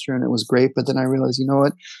semester, and it was great. But then I realized, you know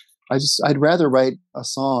what? I'd rather write a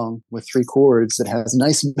song with 3 chords that has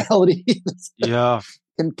nice melody.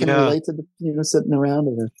 Can relate to the sitting around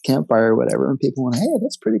at a campfire or whatever, and people went, hey,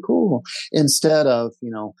 that's pretty cool. Instead of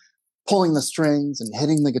pulling the strings and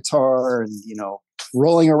hitting the guitar and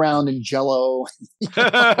rolling around in Jello.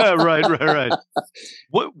 Right.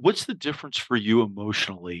 What's the difference for you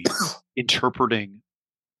emotionally interpreting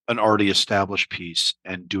an already established piece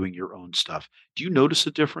and doing your own stuff? Do you notice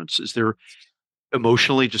a difference? Is there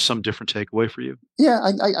emotionally just some different takeaway for you? Yeah,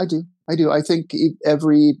 I do. I think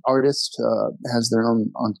every artist has their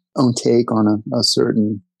own take on a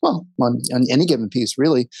certain Well, on any given piece,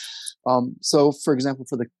 really. So, for example,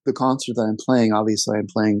 for the concert that I'm playing, obviously I'm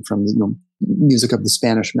playing from music of the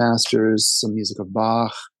Spanish masters, some music of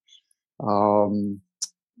Bach, um,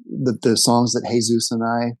 the songs that Jesus and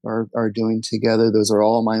I are doing together. Those are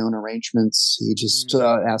all my own arrangements. He just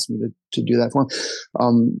asked me to do that for him.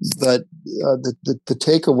 But the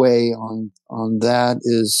takeaway on that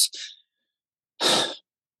is,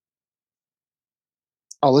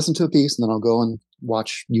 I'll listen to a piece and then I'll go and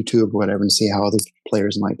watch YouTube or whatever and see how other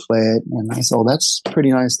players might play it. And I said, oh, that's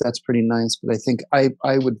pretty nice. That's pretty nice. But I think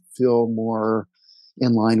I would feel more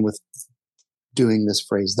in line with doing this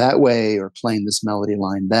phrase that way or playing this melody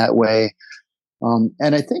line that way.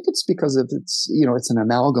 And I think it's because it's an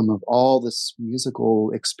amalgam of all this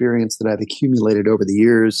musical experience that I've accumulated over the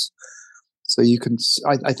years. So you can,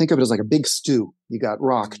 I think of it as like a big stew. You got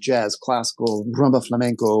rock, jazz, classical, rumba,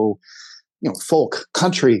 flamenco, folk,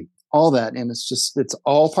 country, all that. And it's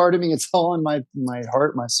all part of me. It's all in my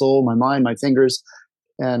heart, my soul, my mind, my fingers.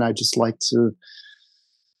 And I just like to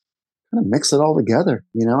kind of mix it all together.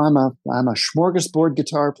 I'm a smorgasbord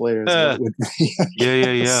guitar player.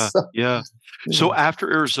 So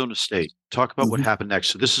after Arizona State, talk about what happened next.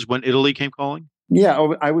 So this is when Italy came calling? Yeah,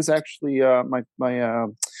 I was actually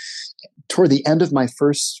toward the end of my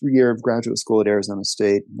first year of graduate school at Arizona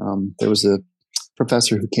State. There was a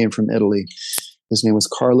professor who came from Italy. His name was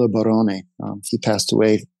Carlo Barone. He passed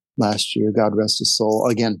away last year. God rest his soul.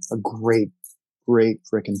 Again, a great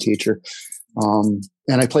freaking teacher.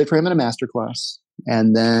 And I played for him in a master class.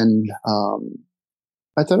 And then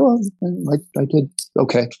I thought, oh, I did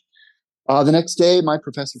okay. The next day, my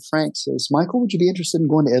professor Frank says, Michael, would you be interested in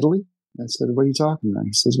going to Italy? I said, what are you talking about?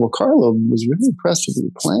 He says, well, Carlo was really impressed with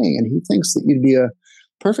you playing, and he thinks that you'd be a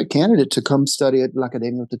perfect candidate to come study at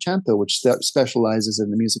l'Accademia Ottocento, which specializes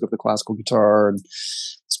in the music of the classical guitar and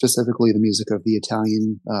specifically the music of the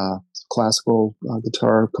Italian classical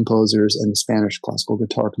guitar composers and the Spanish classical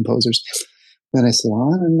guitar composers. And I said,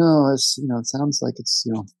 well, I don't know. It sounds like it's,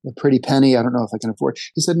 a pretty penny. I don't know if I can afford it.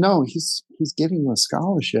 He said, no, he's giving you a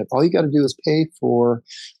scholarship. All you got to do is pay for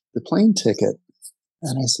the plane ticket.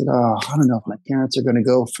 And I said, oh, I don't know if my parents are going to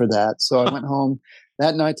go for that. So I went home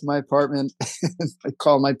that night to my apartment. I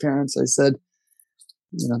called my parents. I said,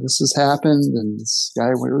 this has happened, and this guy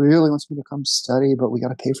really wants me to come study, but we got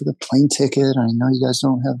to pay for the plane ticket. I know you guys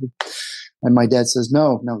don't have it. And my dad says,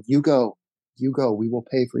 no, you go. We will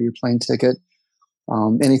pay for your plane ticket.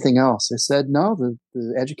 Anything else? I said, no,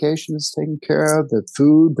 the education is taken care of, the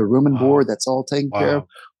food, the room and board, that's all taken care of.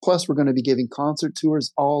 Plus, we're going to be giving concert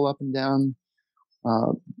tours all up and down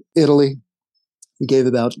Italy. We gave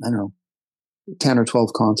about, 10 or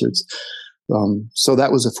 12 concerts. So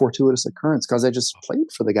that was a fortuitous occurrence because I just played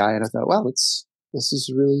for the guy and I thought, wow, this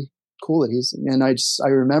is really cool that I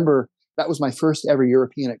remember that was my first ever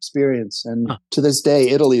European experience. And to this day,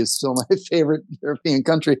 Italy is still my favorite European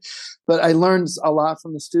country. But I learned a lot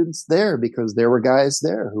from the students there because there were guys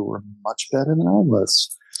there who were much better than I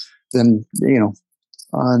was. Then,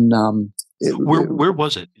 where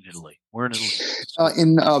was it in Italy? Where in Italy?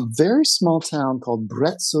 In a very small town called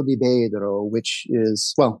Brezzo di Bedro, which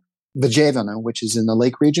is, Vigevano, which is in the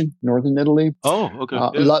Lake region, northern Italy. Oh, okay.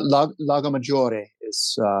 Lago Maggiore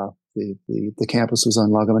is the campus was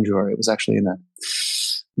on Lago Maggiore. It was actually in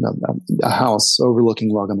a house overlooking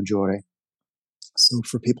Lago Maggiore. So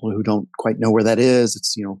for people who don't quite know where that is,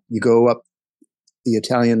 it's you go up the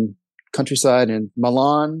Italian countryside in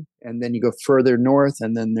Milan, and then you go further north,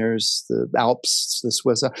 and then there's the Alps, the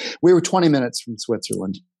Swiss. We were 20 minutes from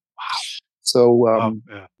Switzerland. Wow. So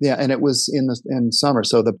and it was in summer,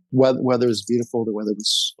 so the weather was beautiful. The weather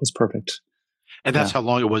was perfect, and that's how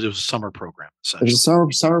long it was. It was a summer program. It was a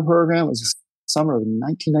summer program. It was summer of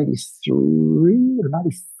 1993 or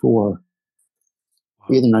 94,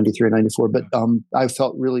 either 93 or 94. But I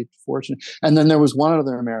felt really fortunate. And then there was one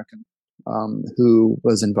other American who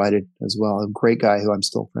was invited as well. A great guy who I'm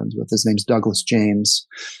still friends with. His name's Douglas James,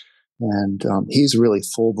 and he's really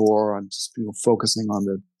full bore on just focusing on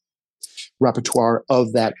the repertoire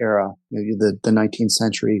of that era, the 19th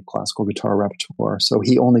century classical guitar repertoire. So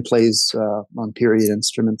he only plays on period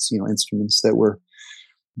instruments, instruments that were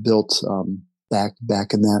built back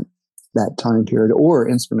in that time period, or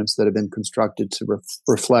instruments that have been constructed to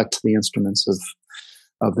reflect the instruments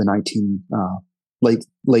of the late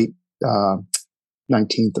 19th, late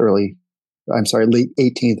 18th, early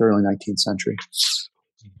 19th century.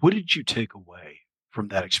 What did you take away from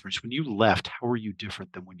that experience? When you left, how were you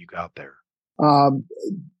different than when you got there?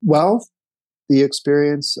 Well, the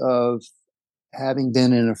experience of having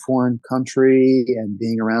been in a foreign country and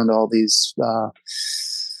being around all these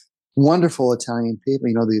wonderful Italian people.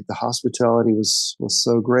 You know, the hospitality was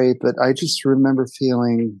so great. But I just remember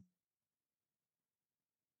feeling,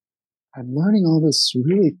 I'm learning all this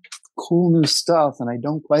really cool new stuff, and I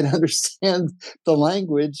don't quite understand the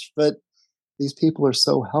language, but these people are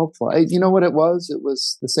so helpful. You know what it was? It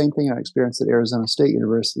was the same thing I experienced at Arizona State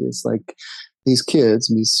University. It's like these kids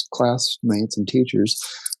and these classmates and teachers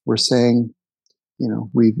were saying, you know,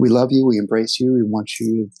 we love you, we embrace you, we want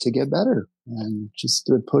you to get better, and just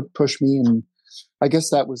to push me. And I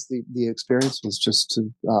guess that was the experience, was just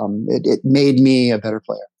to it made me a better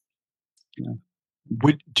player. Yeah.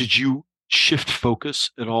 Did you shift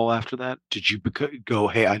focus at all after that? Did you go,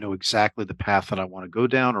 hey, I know exactly the path that I want to go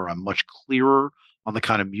down, or I'm much clearer on the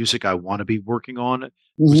kind of music I want to be working on?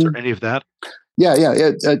 Was there any of that? Yeah.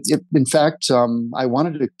 In fact, I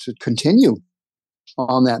wanted to continue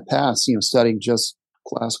on that path, you know, studying just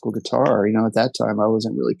classical guitar. You know, at that time, I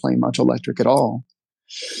wasn't really playing much electric at all.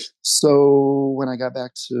 So when I got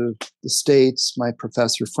back to the States, my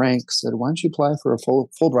professor, Frank, said, why don't you apply for a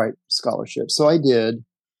Fulbright scholarship? So I did,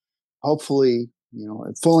 hopefully, you know,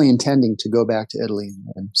 fully intending to go back to Italy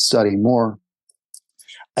and study more.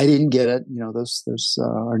 I didn't get it. You know, those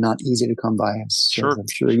are not easy to come by, as I'm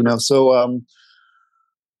sure you know. So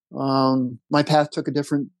my path took a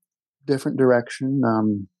different direction.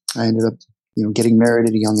 I ended up, you know, getting married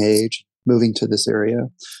at a young age, moving to this area.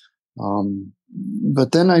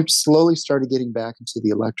 But then I slowly started getting back into the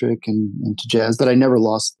electric and into jazz, but I never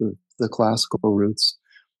lost the classical roots.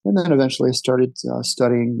 And then eventually I started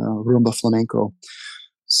studying rumba flamenco.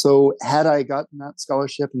 So had I gotten that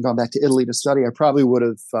scholarship and gone back to Italy to study, I probably would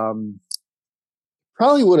have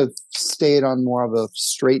stayed on more of a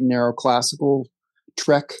straight and narrow classical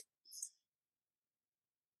trek.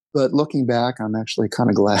 But looking back, I'm actually kind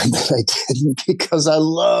of glad that I didn't, because I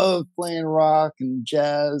love playing rock and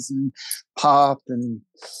jazz and pop and,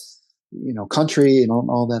 you know, country and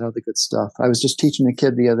all that other good stuff. I was just teaching a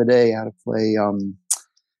kid the other day how to play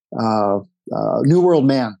New World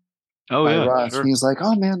Man. Oh, yeah. Rush. Sure. And he was like,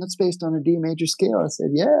 oh, man, that's based on a D major scale. I said,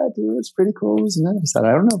 yeah, dude, it's pretty cool, isn't it? I said,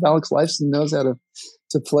 I don't know if Alex Lifeson knows how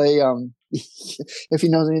to play, if he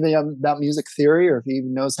knows anything about music theory, or if he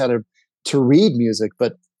even knows how to read music.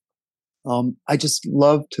 But I just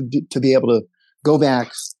love to be able to go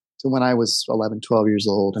back to when I was 11, 12 years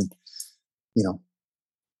old and, you know,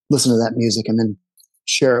 listen to that music and then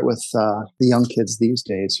share it with the young kids these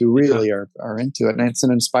days who really are into it. And it's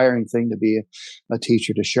an inspiring thing to be a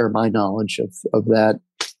teacher, to share my knowledge of that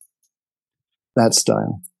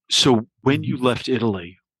style. So when you left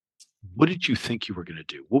Italy, what did you think you were going to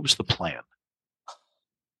do? What was the plan?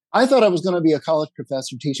 I thought I was going to be a college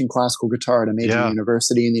professor teaching classical guitar at a major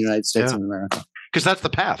university in the United States of America. Because that's the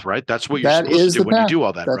path, right? That's what you're supposed to do when you do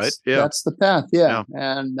all that, right? Yeah, that's the path. Yeah.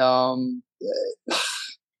 And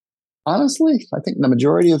honestly, I think the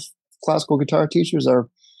majority of classical guitar teachers are,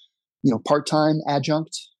 you know, part-time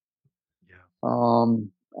adjunct. Yeah.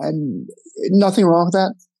 And nothing wrong with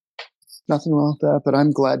that. Nothing wrong with that. But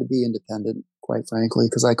I'm glad to be independent, quite frankly,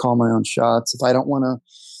 because I call my own shots. If I don't want to,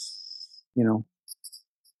 you know,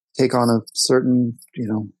 take on a certain, you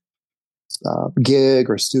know, gig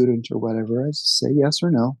or student or whatever, I just say yes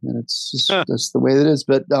or no, and it's just that's the way it is.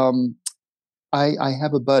 But I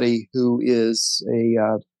have a buddy who is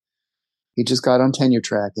he just got on tenure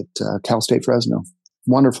track at Cal State Fresno.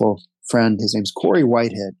 Wonderful friend. His name's Corey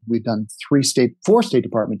Whitehead. We've done 4 State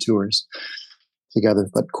Department tours together.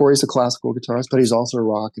 But Corey's a classical guitarist, but he's also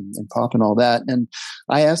rock and pop and all that. And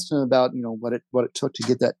I asked him about, you know, what it took to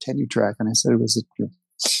get that tenure track, and I said, was it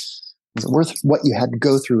worth what you had to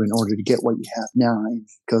go through in order to get what you have now? And he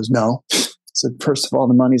goes, no. So first of all,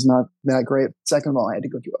 the money's not that great. Second of all, I had to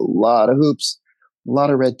go through a lot of hoops, a lot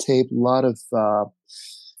of red tape, a lot of,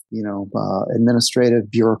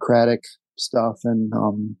 administrative, bureaucratic stuff.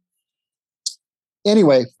 And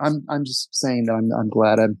anyway, I'm just saying that I'm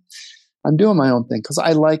glad I'm doing my own thing, because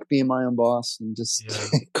I like being my own boss and just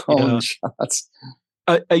calling shots.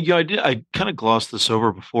 I kind of glossed this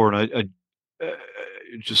over before, and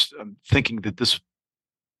I'm thinking that this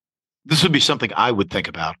would be something I would think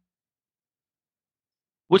about.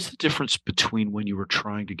 What's the difference between when you were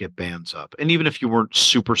trying to get bands up, and even if you weren't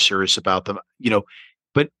super serious about them, you know,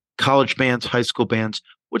 but college bands, high school bands,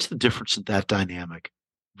 what's the difference in that dynamic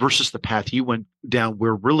versus the path you went down,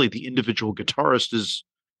 where really the individual guitarist is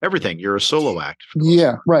everything? You're a solo act.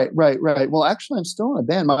 Yeah, right. Well, actually, I'm still in a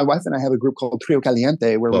band. My wife and I have a group called Trio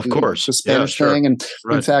Caliente, where we do the Spanish thing. And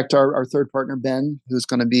in fact, our third partner, Ben, who's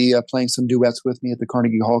going to be playing some duets with me at the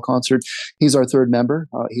Carnegie Hall concert, he's our third member.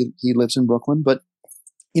 He lives in Brooklyn. But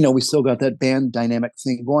we still got that band dynamic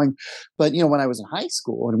thing going. But, when I was in high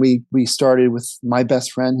school and we started with my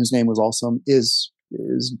best friend, whose name was also, his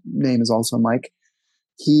name is also Mike.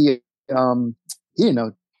 He didn't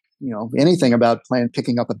know, anything about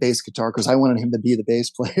picking up a bass guitar, because I wanted him to be the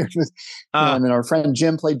bass player. And then our friend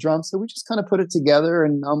Jim played drums. So we just kind of put it together,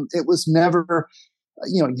 and it was never,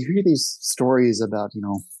 you hear these stories about,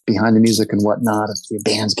 behind the music and whatnot, of the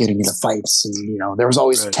bands getting into fights, and, there was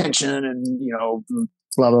always tension and,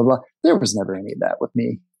 blah, blah, blah. There was never any of that with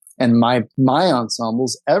me and my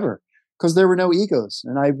ensembles ever, because there were no egos,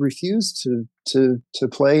 and I refused to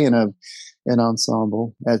play in an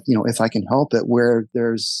ensemble if I can help it, where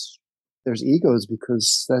there's egos,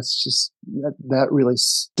 because that's just that really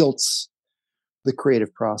stilts the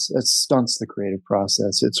creative process. It stunts the creative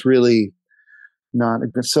process. It's really not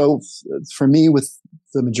so. For me, with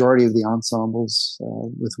the majority of the ensembles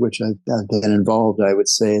with which I've been involved, I would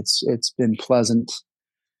say it's been pleasant,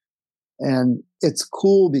 and it's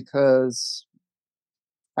cool because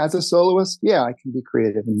as a soloist, I can be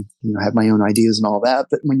creative and have my own ideas and all that.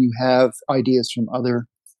 But when you have ideas from other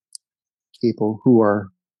people who are,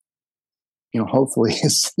 hopefully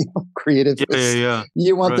as creative,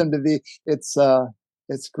 you want them to be.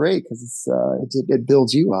 It's great because it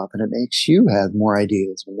builds you up, and it makes you have more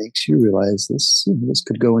ideas. It makes you realize this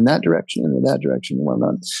could go in that direction or that direction and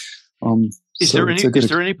whatnot. Is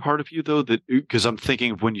there any part of you though that, because I'm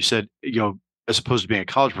thinking of when you said, as opposed to being a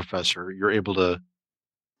college professor, you're able to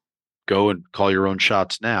go and call your own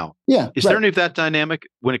shots now. Yeah. Is there any of that dynamic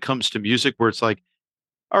when it comes to music where it's like,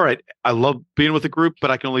 all right, I love being with a group, but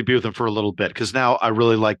I can only be with them for a little bit, because now I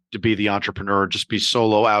really like to be the entrepreneur, just be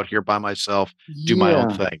solo out here by myself, do my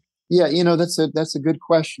own thing. Yeah. That's a good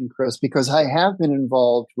question, Chris, because I have been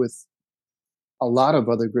involved with a lot of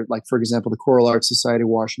other groups, like, for example, the Choral Arts Society of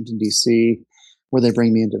Washington, D.C., where they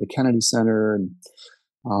bring me into the Kennedy Center. And,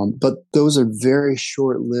 but those are very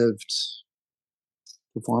short-lived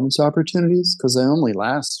performance opportunities, because they only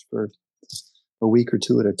last for a week or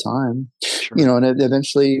two at a time. Sure. And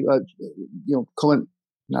eventually,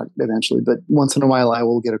 not eventually, but once in a while, I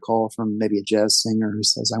will get a call from maybe a jazz singer who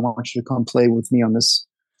says, I want you to come play with me on this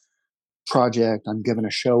project. I'm giving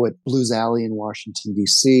a show at Blues Alley in Washington,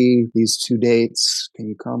 D.C. These 2 dates. Can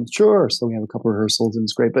you come? Sure. So we have a couple of rehearsals, and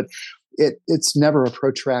it's great. But it's never a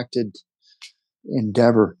protracted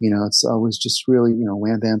endeavor. It's always just really,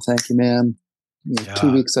 wham, bam, thank you, man.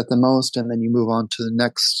 2 weeks at the most, and then you move on to the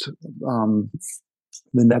next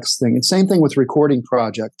thing. And same thing with recording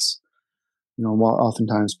projects.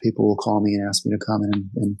 Oftentimes people will call me and ask me to come in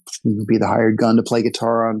and be the hired gun to play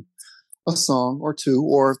guitar on a song or two,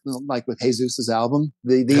 or like with Jesus's album,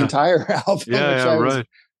 the entire album, which I was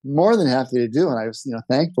more than happy to do. And I was,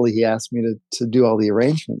 thankfully he asked me to do all the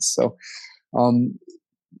arrangements. So,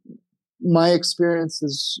 my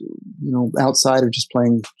experiences, outside of just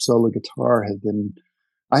playing solo guitar have been,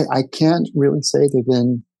 I can't really say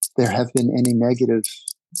there have been any negative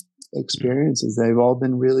experiences. They've all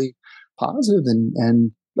been really positive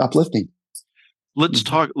and uplifting. Let's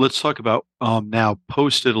talk about now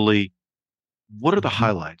post Italy. What are the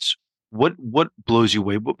highlights? What blows you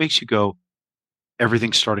away? What makes you go,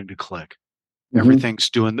 everything's starting to click?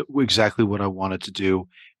 Everything's doing exactly what I wanted to do.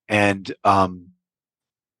 And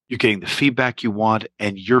you're getting the feedback you want,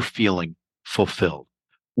 and you're feeling fulfilled.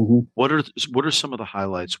 What are some of the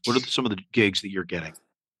highlights? What are some of the gigs that you're getting?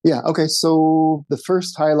 Yeah. Okay. So the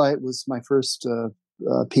first highlight was my first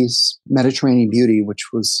piece, Mediterranean Beauty,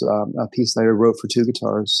 which was a piece that I wrote for 2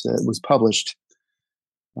 guitars. It was published.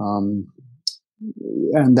 And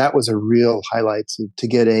that was a real highlight to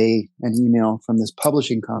get an email from this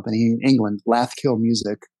publishing company in England, Lathkill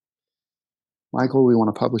Music. Michael, we want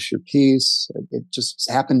to publish your piece. It just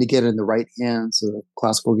happened to get in the right hands of a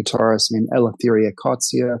classical guitarist named Eleftheria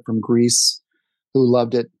Kotsia from Greece, who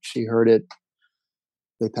loved it. She heard it.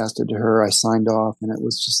 They passed it to her. I signed off, and it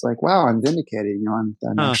was just like, wow, I'm vindicated. I'm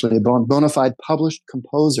actually a bona fide published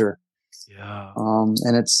composer. Yeah.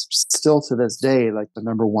 And it's still to this day like the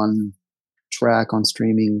number one track on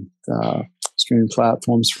streaming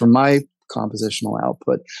platforms for my compositional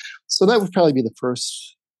output. So that would probably be the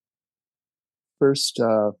first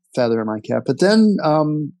feather in my cap. But then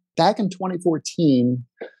back in 2014,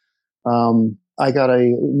 I got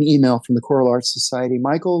an email from the Choral Arts Society.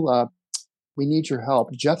 Michael, we need your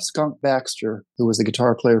help. Jeff Skunk Baxter, who was the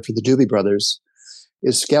guitar player for the Doobie Brothers,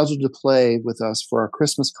 is scheduled to play with us for our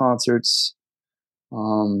Christmas concerts.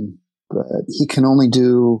 But he can only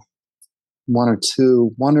do 1 or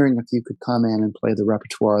 2. Wondering if you could come in and play the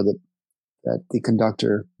repertoire that the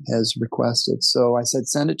conductor has requested. So I said,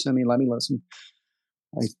 send it to me. Let me listen.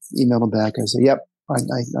 I emailed him back. I said, yep, I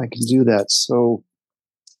can do that. So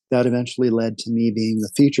that eventually led to me being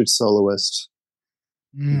the featured soloist,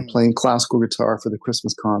 playing classical guitar for the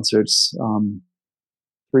Christmas concerts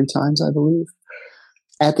 3 times, I believe,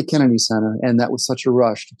 at the Kennedy Center. And that was such a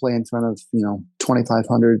rush to play in front of,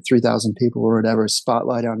 2,500, 3,000 people or whatever,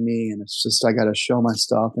 spotlight on me. And it's just, I got to show my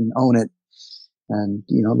stuff and own it and,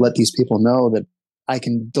 let these people know that I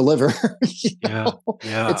can deliver. Yeah.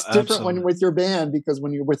 It's different when you're with your band, because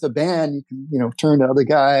when you're with a band, you can, turn to other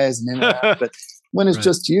guys and interact. But when it's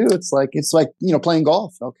just you, it's like, playing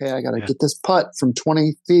golf. Okay. I got to get this putt from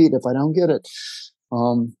 20 feet if I don't get it.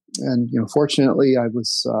 And fortunately, I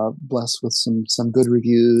was blessed with some good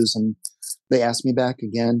reviews, and they asked me back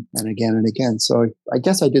again and again and again. So I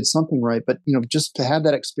guess I did something right. But just to have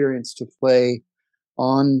that experience to play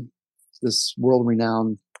on this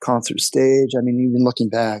world-renowned concert stage, I mean, even looking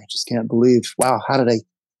back, I just can't believe, wow, how did I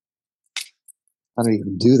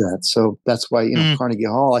even do that? So that's why Carnegie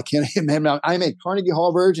Hall. I can't. I'm a Carnegie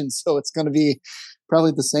Hall virgin, so it's going to be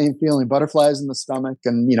probably the same feeling: butterflies in the stomach,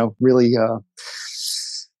 and really.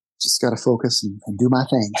 Just got to focus and do my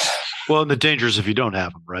thing. Well, and the danger is if you don't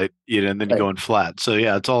have them, right? And then you're going flat. So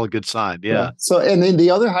yeah, it's all a good sign. Yeah. So, and then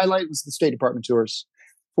the other highlight was the State Department tours.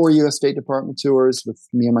 4 U.S. State Department tours with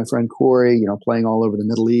me and my friend Corey, playing all over the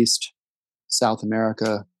Middle East, South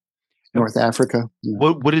America, North Africa.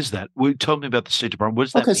 What is that? Tell me about the State Department.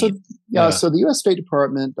 What does that mean? So the U.S. State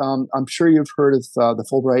Department, I'm sure you've heard of the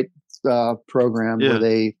Fulbright program, where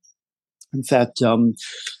they, in fact,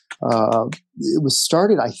 it was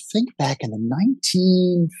started, I think, back in the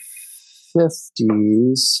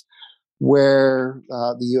 1950s, where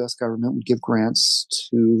the U.S. government would give grants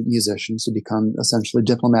to musicians to become essentially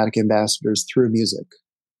diplomatic ambassadors through music.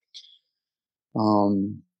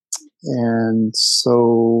 And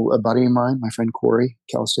so a buddy of mine, my friend Corey,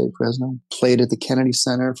 Cal State Fresno, played at the Kennedy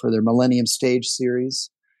Center for their Millennium Stage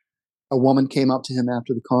Series. A woman came up to him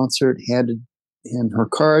after the concert, handed him her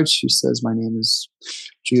card. She says, "My name is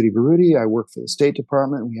Judy Baruti. I work for the State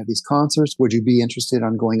Department. We have these concerts. Would you be interested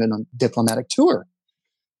on going on a diplomatic tour?"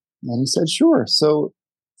 And he said, "Sure." So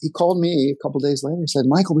he called me a couple of days later. He said,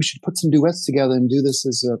 "Michael, we should put some duets together and do this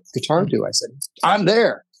as a guitar duo." I said, "I'm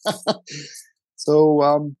there."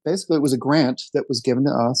 So basically, it was a grant that was given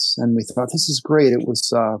to us, and we thought, this is great. It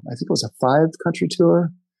was, I think it was a 5-country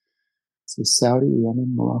tour. So Saudi,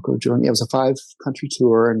 Yemen, Morocco, Jordan. It was a 5-country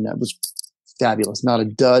tour, and that was fabulous. Not a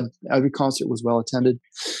dud. Every concert was well attended.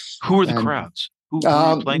 Who were the crowds? Who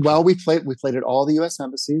were you playing well, we played at all the U.S.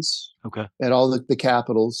 embassies. Okay. At all the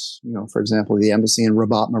capitals. For example, the embassy in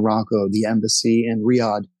Rabat, Morocco, the embassy in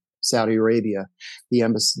Riyadh, Saudi Arabia, the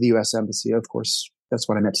U.S. embassy, of course. That's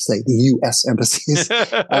what I meant to say. The U.S. embassies,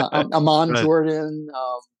 Amman, right. Jordan,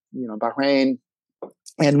 Bahrain,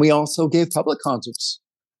 and we also gave public concerts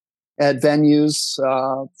at venues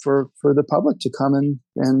for the public to come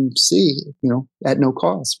and see, at no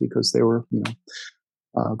cost, because they were,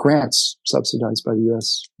 grants subsidized by the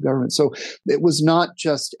U.S. government. So it was not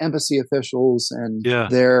just embassy officials and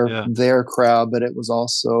their crowd, but it was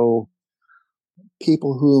also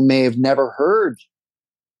people who may have never heard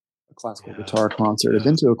a classical guitar concert, have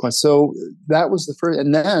been to a class. So that was the first.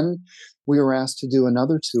 And then we were asked to do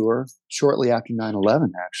another tour shortly after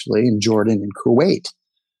 9/11, actually, in Jordan and Kuwait.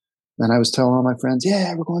 And I was telling all my friends,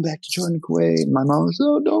 "Yeah, we're going back to Jordan and Kuwait." And my mom was,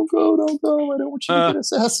 "Oh, don't go. I don't want you to get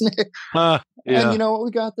assassinated." And what we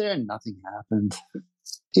got there? Nothing happened.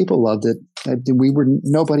 People loved it.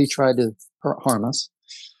 Nobody tried to harm us.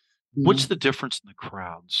 What's the difference in the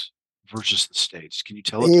crowds versus the States? Can you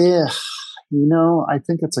tell it? Yeah. I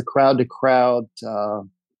think it's a crowd-to-crowd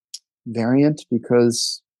variant,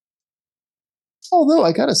 because although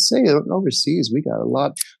I got to say, overseas, we got a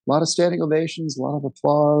lot of standing ovations, a lot of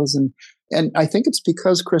applause. And I think it's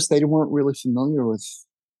because, Chris, they weren't really familiar with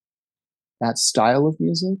that style of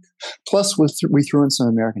music. Plus, we threw in some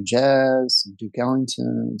American jazz, some Duke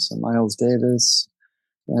Ellington, some Miles Davis,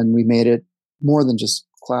 and we made it more than just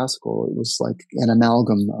classical. It was like an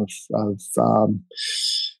amalgam of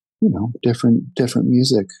different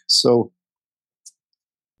music. So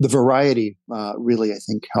the variety really, I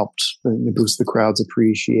think, helped boost the crowd's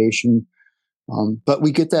appreciation. But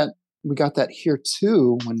we got that here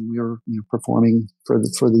too when we were performing for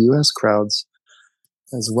the U.S. crowds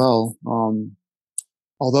as well.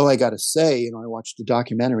 Although I got to say, I watched a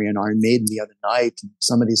documentary on Iron Maiden the other night. And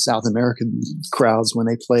some of these South American crowds, when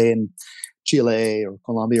they play in Chile or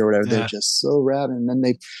Colombia or whatever, they're just so rabid. And then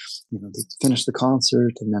they finish the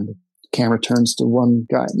concert, and then camera turns to one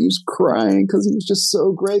guy and he was crying because he was just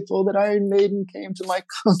so grateful that Iron Maiden came to my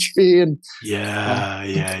country. And yeah.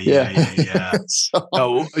 So,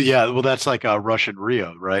 oh yeah, well that's like a Russian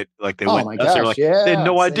Rio, right? Like they oh went my nuts. They were gosh, like they had yeah.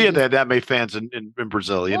 no idea Same. they had that many fans in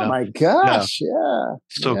Brazil, Oh my gosh, yeah.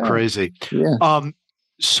 So crazy. Yeah.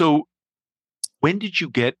 So when did you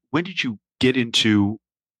get into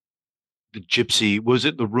the gypsy? Was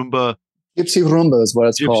it the rumba? Gypsy rumba is what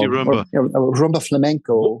it's Gypsy called, rumba. or rumba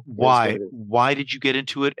flamenco. Why? Why did you get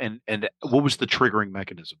into it, and what was the triggering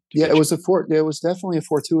mechanism? Yeah, it was definitely a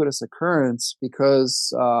fortuitous occurrence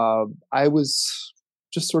because I was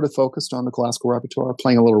just sort of focused on the classical repertoire,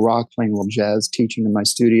 playing a little rock, playing a little jazz, teaching in my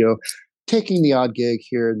studio, taking the odd gig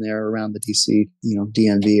here and there around the DC,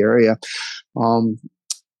 DMV area,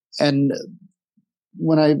 and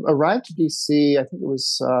when I arrived to DC, I think it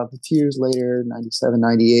was a few years later, 97,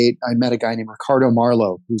 98, I met a guy named Ricardo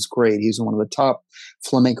Marlowe, who's great. He's one of the top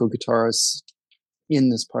flamenco guitarists in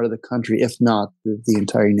this part of the country, if not the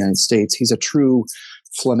entire United States. He's a true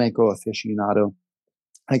flamenco aficionado.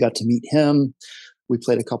 I got to meet him. We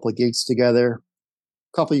played a couple of gigs together.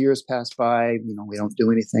 A couple of years passed by. We don't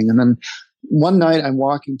do anything. And then one night I'm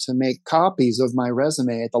walking to make copies of my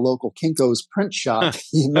resume at the local Kinko's print shop.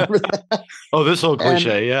 You remember that? Oh, this whole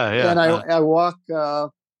cliche. Yeah. And I walk,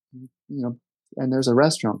 and there's a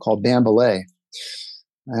restaurant called Bambalay.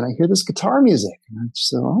 And I hear this guitar music. And I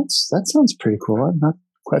said, that sounds pretty cool. I'm not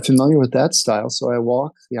quite familiar with that style. So I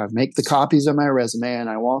I make the copies of my resume and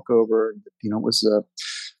I walk over. It was a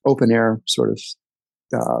open air sort of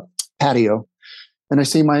patio. And I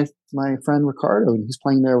see my friend Ricardo, and he's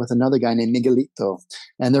playing there with another guy named Miguelito.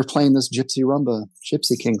 And they're playing this gypsy rumba,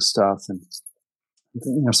 Gypsy King stuff. And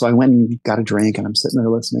so I went and got a drink and I'm sitting there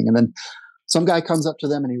listening. And then some guy comes up to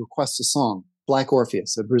them and he requests a song, Black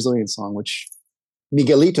Orpheus, a Brazilian song, which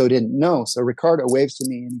Miguelito didn't know. So Ricardo waves to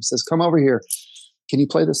me and he says, come over here. Can you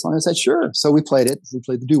play this song? I said, sure. So we played it. We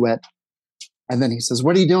played the duet. And then he says,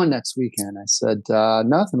 what are you doing next weekend? I said,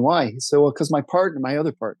 nothing. Why? He said, well, because my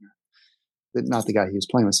other partner, not the guy he was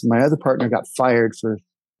playing with, my other partner got fired for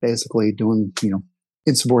basically doing,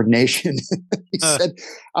 insubordination. He said,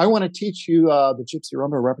 I want to teach you the Gypsy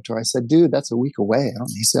Rumba repertoire. I said, dude, that's a week away.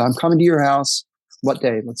 He said, I'm coming to your house. What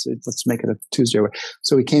day? Let's make it a Tuesday.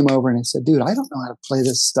 So he came over and I said, dude, I don't know how to play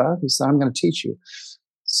this stuff. He said, I'm going to teach you.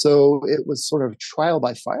 So it was sort of trial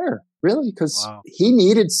by fire, really, because he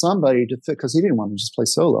needed somebody to fit, because he didn't want to just play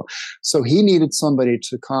solo. So he needed somebody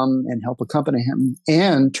to come and help accompany him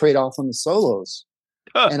and trade off on the solos.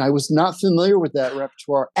 And I was not familiar with that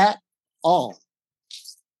repertoire at all.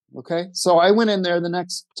 Okay. So I went in there the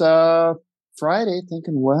next Friday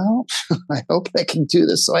thinking, well, I hope I can do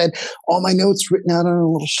this. So I had all my notes written out on a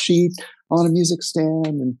little sheet on a music stand,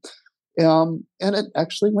 and it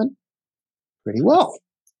actually went pretty well.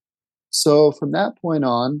 So from that point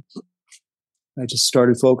on, I just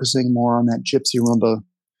started focusing more on that Gypsy Rumba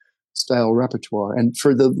style repertoire. And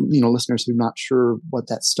for the listeners who are not sure what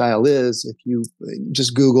that style is, if you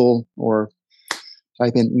just Google or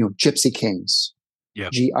type in Gypsy Kings,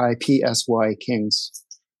 GIPSY Kings,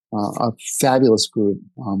 a fabulous group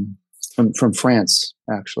from France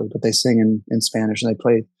actually, but they sing in Spanish and they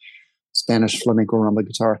play Spanish flamenco rumba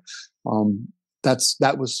guitar.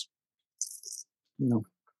 That was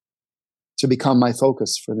to become my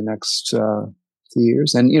focus for the next few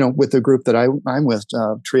years. And, with the group that I'm with,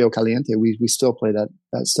 Trio Caliente, we still play that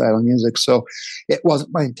style of music. So it wasn't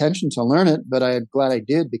my intention to learn it, but I'm glad I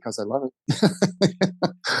did because I love it.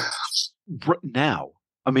 Now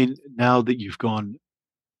that you've gone,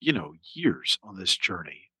 years on this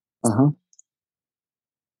journey,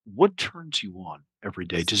 what turns you on every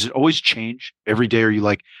day? Does it always change every day? Are you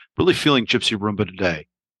like really feeling Gypsy Rumba today?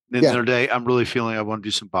 Then the other day, I'm really feeling I want to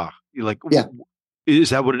do some Bach. You're like, is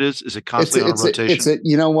that what it is? Is it constantly on a rotation?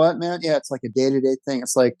 You know what, man? Yeah, it's like a day-to-day thing.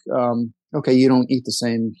 It's like, okay, you don't eat the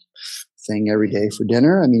same thing every day for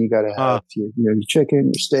dinner. I mean, you got to have your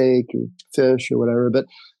chicken, your steak, your fish, or whatever. But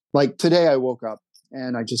like today, I woke up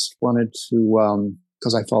and I just wanted to,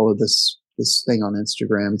 because I follow this thing on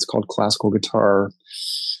Instagram. It's called Classical Guitar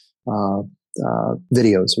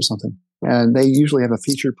Videos or something, and they usually have a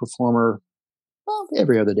featured performer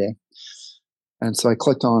every other day. And so I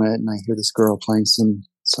clicked on it and I hear this girl playing some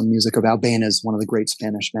music of Albanas, one of the great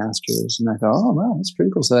Spanish masters. And I thought, oh, wow, that's pretty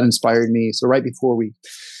cool. So that inspired me. So right before we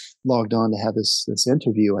logged on to have this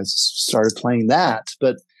interview, I started playing that.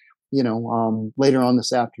 But, later on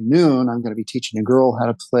this afternoon, I'm going to be teaching a girl how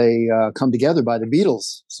to play Come Together by the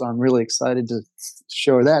Beatles. So I'm really excited to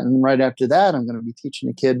show her that. And right after that, I'm going to be teaching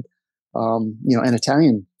a kid, an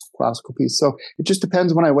Italian classical piece. So it just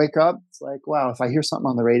depends when I wake up. It's like, wow, if I hear something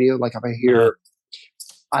on the radio, like if I hear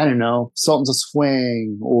I don't know, Sultans of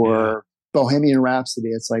Swing or Bohemian Rhapsody.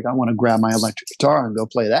 It's like, I want to grab my electric guitar and go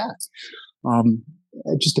play that.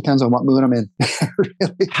 It just depends on what mood I'm in.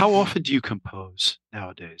 Really. How often do you compose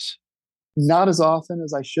nowadays? Not as often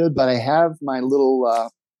as I should, but I have my little,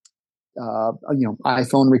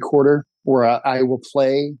 iPhone recorder where I will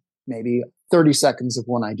play maybe 30 seconds of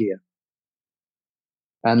one idea.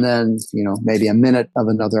 And then, maybe a minute of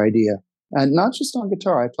another idea. And not just on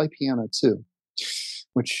guitar, I play piano too,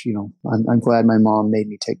 which, I'm glad my mom made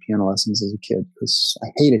me take piano lessons as a kid because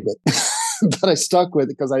I hated it. But I stuck with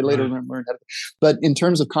it because I later learned how to. But in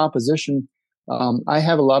terms of composition, I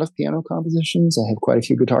have a lot of piano compositions. I have quite a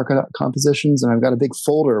few guitar compositions, and I've got a big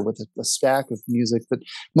folder with a stack of music that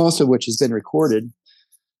most of which has been recorded.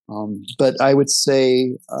 But I would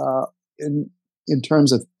say, in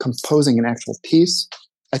terms of composing an actual piece,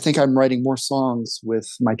 I think I'm writing more songs with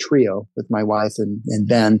my trio, with my wife and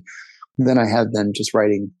Ben, than I have been just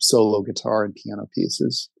writing solo guitar and piano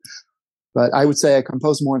pieces. But I would say I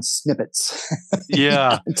compose more in snippets.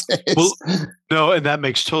 Yeah. Well, no, and that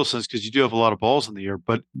makes total sense because you do have a lot of balls in the air.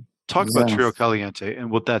 But talk about Trio Caliente and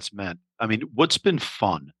what that's meant. I mean, what's been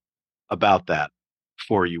fun about that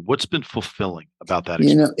for you? What's been fulfilling about that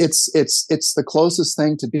experience? It's the closest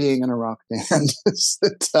thing to being in a rock band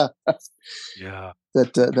that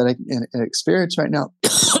I experience right now.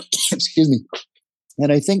 Excuse me.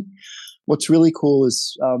 And I think what's really cool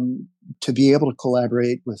is to be able to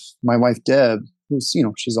collaborate with my wife, Deb, who's,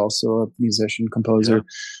 she's also a musician, composer,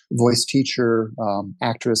 voice teacher,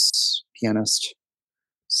 actress, pianist.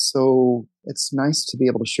 So it's nice to be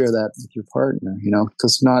able to share that with your partner,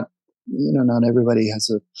 because not everybody has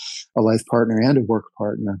a life partner and a work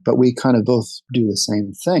partner, but we kind of both do the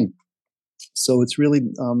same thing. So it's really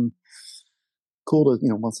cool to,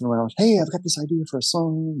 once in a while, hey, I've got this idea for a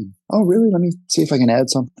song. And, oh, really? Let me see if I can add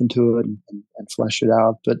something to it and flesh it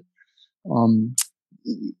out. But,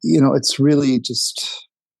 it's really just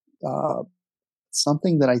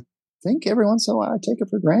something that I think every once in a while I take it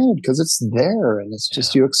for granted because it's there and it's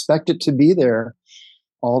just, you expect it to be there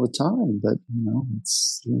all the time, but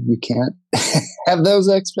it's, you can't have those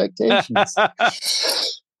expectations.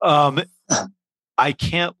 I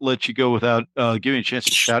can't let you go without giving you a chance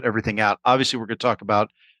to shout everything out. Obviously, we're going to talk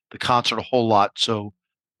about the concert a whole lot. So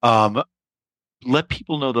let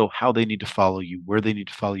people know, though, how they need to follow you, where they need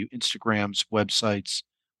to follow you, Instagrams, websites,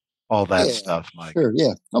 all that stuff, Mike. Sure,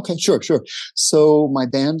 yeah. Okay, sure. So my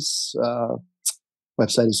band's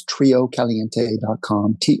website is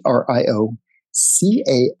triocaliente.com, TRIOCALIENTE,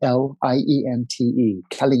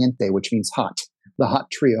 Caliente, which means hot, the hot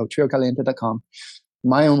trio, triocaliente.com.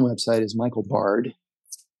 My own website is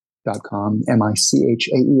michaelbard.com,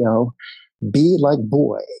 MICHAEL, B like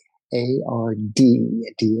boy, ARD,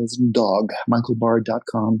 D as in dog,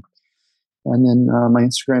 michaelbard.com. And then my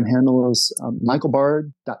Instagram handle is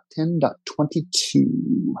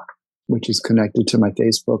michaelbard.10.22, which is connected to my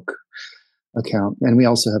Facebook account. And we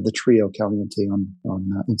also have the Trio Caliente on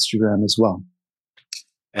Instagram as well.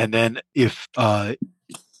 And then if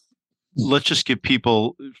let's just give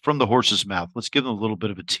people from the horse's mouth, let's give them a little bit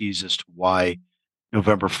of a tease as to why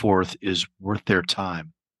November 4th is worth their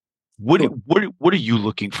time. What are you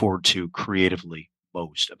looking forward to creatively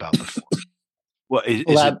most about the 4th? Well, is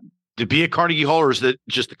it to be at Carnegie Hall, or is it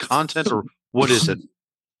just the content, or what is it?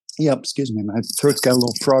 Yeah, excuse me, my throat's got a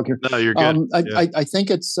little frog here. No, you're good. I think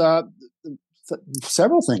it's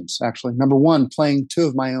several things, actually. Number one, playing two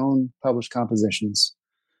of my own published compositions,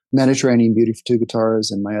 Mediterranean Beauty for two guitars,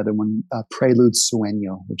 and my other one, Prelude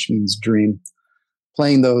Sueño, which means dream.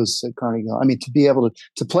 Playing those at Carnegie Hall. I mean, to be able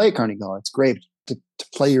to play at Carnegie Hall, it's great. To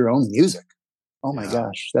play your own music. Oh my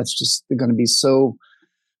gosh, that's just going to be so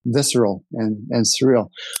visceral and surreal.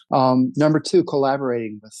 Number two,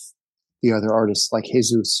 collaborating with the other artists like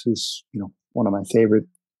Jesus, who's one of my favorite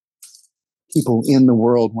people in the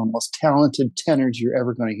world, one of the most talented tenors you're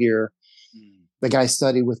ever going to hear. The guy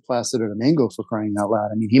studied with Placido Domingo, for crying out loud.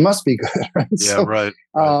 I mean, he must be good, right? Yeah, so, right.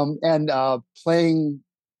 And playing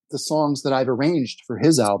the songs that I've arranged for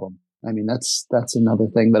his album. I mean, that's another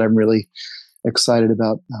thing that I'm really excited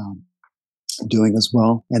about doing as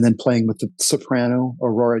well. And then playing with the soprano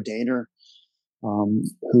Aurora Daner,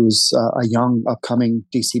 who's a young, upcoming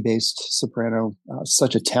DC-based soprano,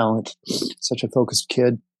 such a talent, such a focused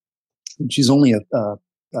kid. And she's only a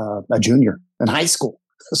junior in high school.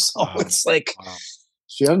 So it's like,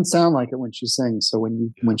 she doesn't sound like it when she sings. So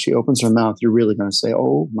when she opens her mouth, you're really going to say,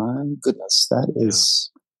 oh my goodness, that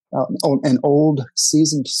is an old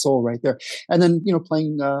seasoned soul right there. And then,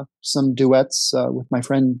 playing some duets with my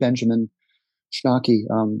friend Benjamin Schnacki.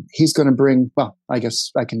 He's going to bring, well, I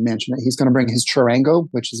guess I can mention it. He's going to bring his charango,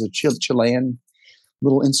 which is a Chilean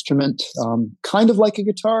little instrument, kind of like a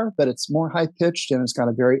guitar, but it's more high pitched and it's got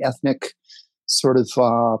a very ethnic sort of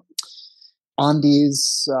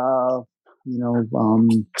Andes,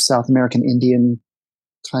 South American Indian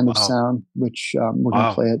kind of sound, which we're going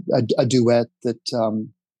to play a duet that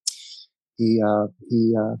he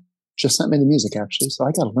just sent me the music, actually, so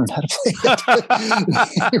I got to learn how to play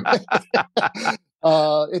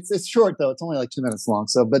it. It's short though; it's only like 2 minutes long.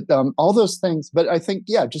 So, but all those things. But I think,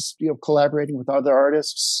 just collaborating with other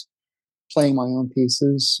artists, playing my own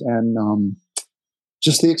pieces, and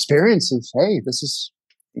just the experience of, hey, this is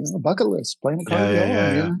a bucket list, playing a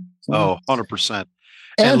Carnegie Hall. So, 100%.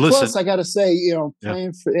 And listen, plus, I got to say,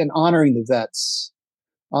 playing for and honoring the vets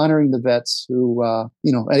who, and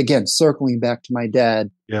again, circling back to my dad,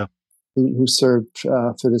 who served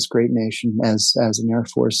for this great nation as an Air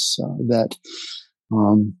Force vet,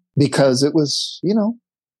 because it was the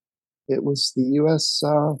U.S.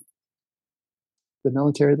 The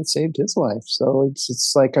military that saved his life. So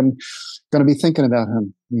it's like I'm going to be thinking about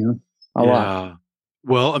him, a lot.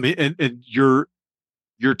 Well, I mean, and your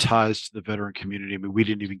ties to the veteran community. I mean, we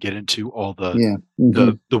didn't even get into all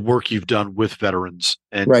the work you've done with veterans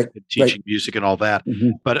and teaching music and all that.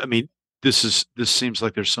 Mm-hmm. But I mean, this seems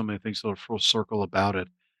like there's so many things that are full circle about it.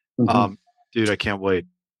 Mm-hmm. Dude, I can't wait.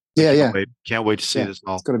 Can't wait to see this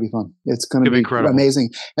all. It's going to be fun. It's going to be incredible.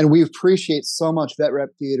 Amazing. And we appreciate so much Vet Rep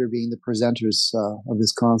Theater being the presenters of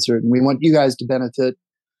this concert. And we want you guys to benefit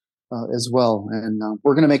as well. And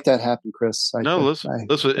we're going to make that happen, Chris. I feel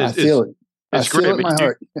it. It's great. I mean,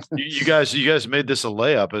 you guys made this a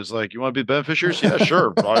layup. It's like, you want to be the beneficiaries? Yeah,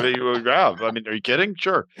 sure. I mean, are you kidding?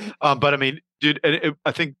 Sure. But I mean, dude,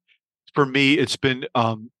 I think for me, it's been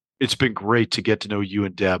great to get to know you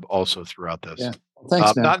and Deb also throughout this. Yeah.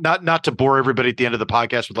 Thanks, man. Not to bore everybody at the end of the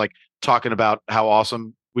podcast with like talking about how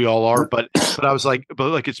awesome we all are, but I was like,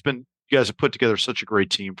 it's been, you guys have put together such a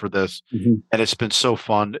great team for this, and it's been so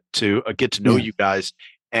fun to get to know you guys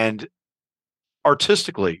and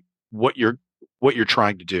artistically what you're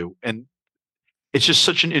trying to do, and it's just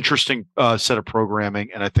such an interesting set of programming,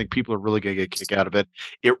 and I think people are really going to get a kick out of it.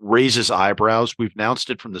 It raises eyebrows. We've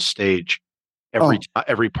announced it from the stage.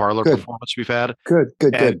 Every parlor performance we've had.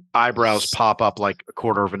 Good. Eyebrows pop up like a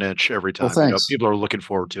quarter of an inch every time. Well, people are looking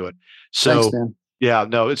forward to it. So, thanks, man.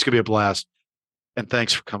 It's gonna be a blast. And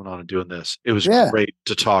thanks for coming on and doing this. It was great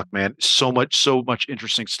to talk, man. So much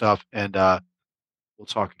interesting stuff. And we'll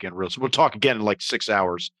talk again real soon. We'll talk again in like 6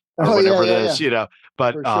 hours or whatever it is,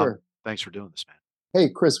 But sure. Thanks for doing this, man. Hey,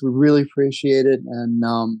 Chris, we really appreciate it.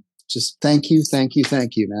 And just thank you,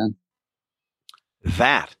 man.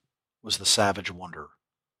 That was the Savage Wonder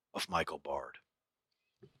of Michael Bard.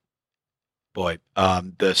 Boy,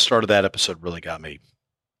 the start of that episode really got me.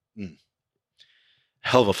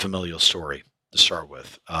 Hell of a familial story to start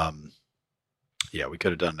with. We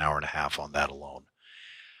could have done an hour and a half on that alone.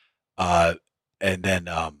 And then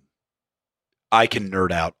I can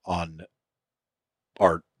nerd out on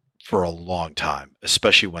art for a long time,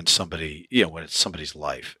 especially when when it's somebody's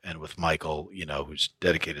life. And with Michael, who's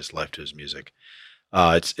dedicated his life to his music.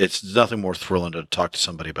 It's nothing more thrilling to talk to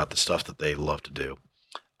somebody about the stuff that they love to do,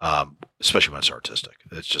 especially when it's artistic.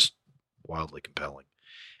 It's just wildly compelling.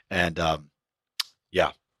 And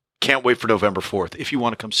can't wait for November 4th. If you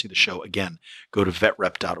want to come see the show, again, go to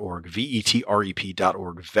vetrep.org,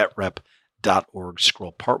 vetrep.org, vetrep.org.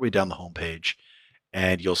 Scroll partway down the homepage,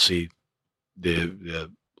 and you'll see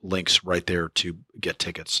the links right there to get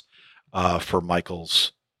tickets for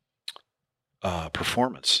Michael's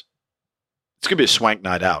performance. It's going to be a swank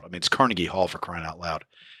night out. I mean, it's Carnegie Hall, for crying out loud.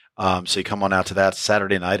 So you come on out to that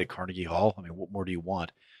Saturday night at Carnegie Hall. I mean, what more do you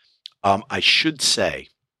want? I should say,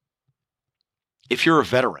 if you're a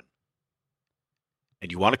veteran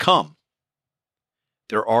and you want to come,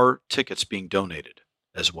 there are tickets being donated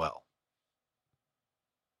as well.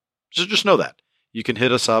 So just know that. You can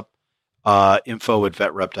hit us up,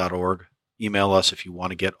 info@vetrep.org. Email us if you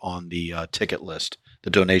want to get on the ticket list,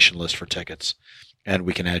 the donation list for tickets. And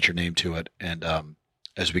we can add your name to it. And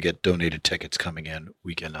as we get donated tickets coming in,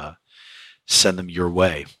 we can send them your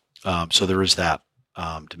way. So there is that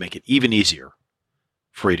to make it even easier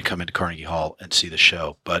for you to come into Carnegie Hall and see the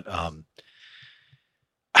show. But I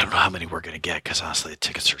don't know how many we're going to get because honestly, the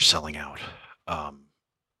tickets are selling out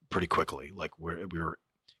pretty quickly. Like we were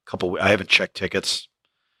I haven't checked tickets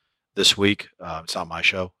this week. It's not my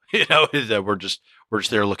show. We're just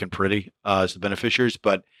there looking pretty as the beneficiaries,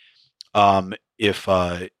 but. But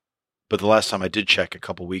the last time I did check a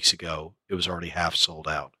couple weeks ago, it was already half sold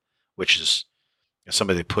out, which is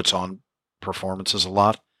somebody that puts on performances a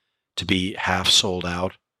lot. To be half sold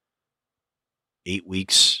out 8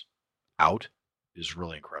 weeks out is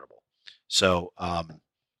really incredible. So, so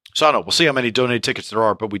I don't know. We'll see how many donated tickets there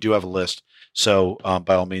are, but we do have a list. So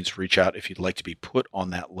by all means, reach out if you'd like to be put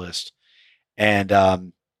on that list. And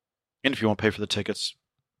if you want to pay for the tickets,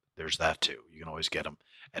 there's that too. You can always get them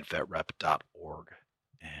at vetrep.org.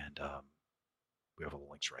 And we have all the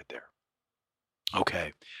links right there.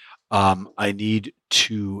 Okay. I need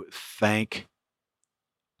to thank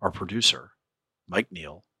our producer, Mike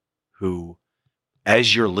Neal, who,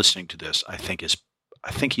 as you're listening to this, I think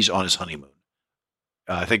he's on his honeymoon.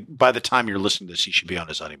 I think by the time you're listening to this, he should be on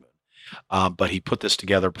his honeymoon. But he put this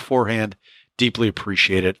together beforehand. Deeply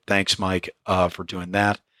appreciate it. Thanks, Mike, for doing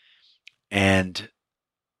that. And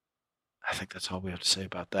I think that's all we have to say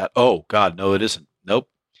about that. Oh, God, no, it isn't. Nope.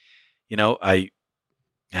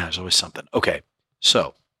 There's always something. Okay,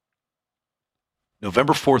 so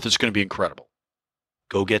November 4th is going to be incredible.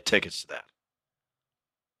 Go get tickets to that.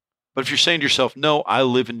 But if you're saying to yourself, no, I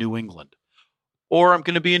live in New England, or I'm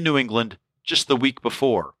going to be in New England just the week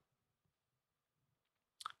before,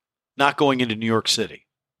 not going into New York City.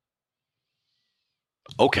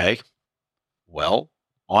 Okay, well,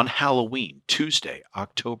 on Halloween, Tuesday,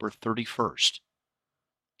 October 31st,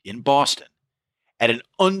 in Boston, at an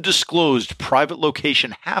undisclosed private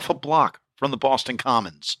location half a block from the Boston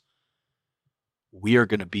Commons, we are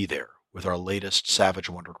going to be there with our latest Savage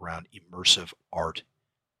Wonderground immersive art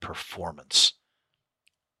performance.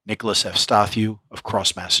 Nicholas Evstathiou of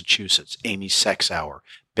Cross, Massachusetts, Amy Sexauer,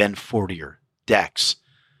 Ben Fortier, Dex,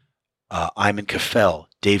 Iman Kafel,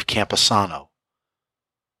 Dave Camposano,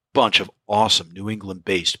 bunch of awesome New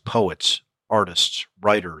England-based poets, artists,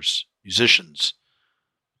 writers, musicians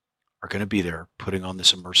are going to be there putting on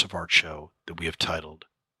this immersive art show that we have titled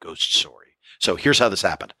Ghost Story. So here's how this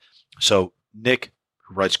happened. So Nick,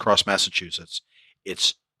 who writes Cross, Massachusetts,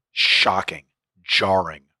 it's shocking,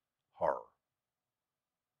 jarring horror.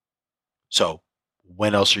 So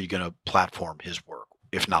when else are you going to platform his work,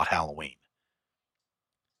 if not Halloween?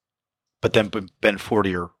 But then Ben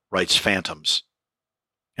Fortier writes Phantoms,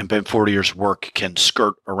 and Ben Fortier's work can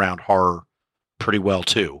skirt around horror pretty well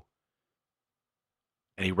too.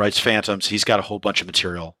 And he writes Phantoms. He's got a whole bunch of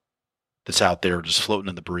material that's out there just floating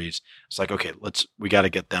in the breeze. It's like, okay, we got to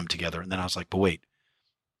get them together. And then I was like, but wait,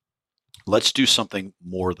 let's do something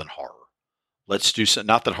more than horror. Let's do some,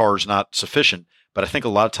 not that horror is not sufficient, but I think a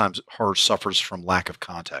lot of times horror suffers from lack of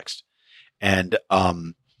context. And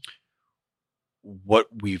what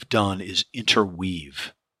we've done is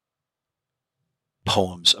interweave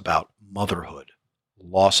poems about motherhood,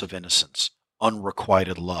 loss of innocence,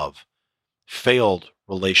 unrequited love, failed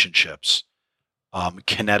relationships,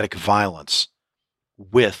 kinetic violence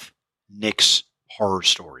with Nick's horror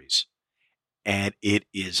stories. And it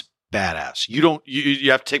is badass. You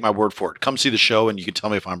have to take my word for it. Come see the show and you can tell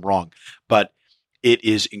me if I'm wrong. But it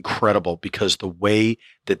is incredible because the way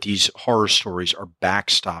that these horror stories are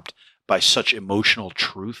backstopped by such emotional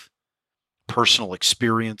truth, personal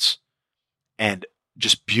experience, and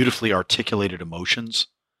just beautifully articulated emotions,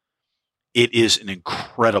 it's going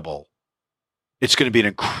to be an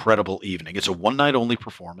incredible evening. It's a one-night only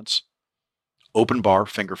performance, open bar,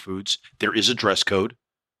 finger foods. There is a dress code.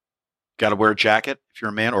 Got to wear a jacket if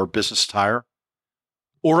you're a man, or business attire,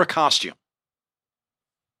 or a costume.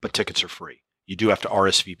 But tickets are free. You do have to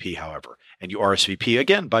RSVP, however. And you RSVP,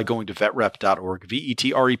 again, by going to vetrep.org,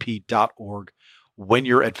 vetrep.org. When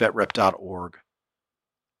you're at vetrep.org,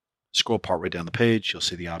 scroll partway down the page, you'll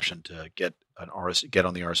see the option to get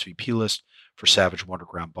on the RSVP list for Savage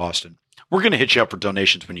Wonderground Boston. We're going to hit you up for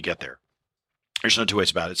donations when you get there. There's no two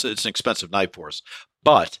ways about it. It's an expensive night for us.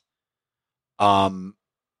 But,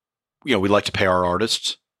 we like to pay our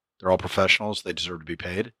artists. They're all professionals. They deserve to be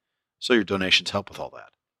paid. So your donations help with all that.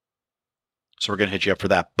 So we're going to hit you up for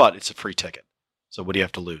that. But it's a free ticket. So what do you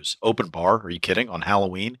have to lose? Open bar? Are you kidding? On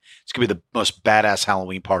Halloween? It's going to be the most badass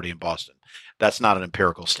Halloween party in Boston. That's not an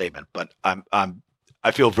empirical statement, but I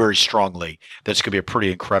feel very strongly that it's going to be a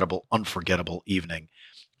pretty incredible, unforgettable evening.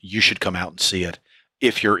 You should come out and see it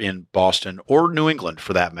if you're in Boston or New England,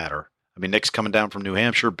 for that matter. I mean, Nick's coming down from New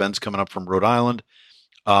Hampshire. Ben's coming up from Rhode Island.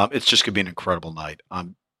 It's just going to be an incredible night.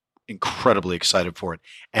 I'm incredibly excited for it.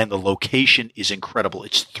 And the location is incredible.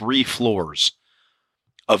 It's 3 floors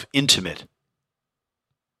of intimate,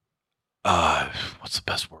 what's the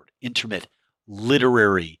best word? Intimate,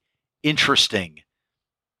 literary, interesting,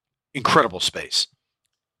 incredible space.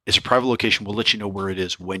 It's a private location. We'll let you know where it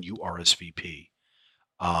is when you RSVP.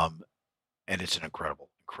 And it's an incredible,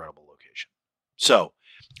 incredible location. So,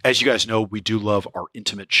 as you guys know, we do love our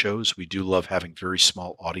intimate shows. We do love having very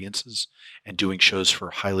small audiences and doing shows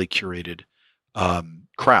for highly curated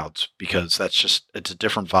crowds, because it's a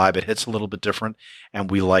different vibe. It hits a little bit different,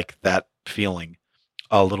 and we like that feeling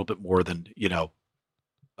a little bit more than,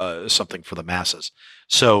 something for the masses.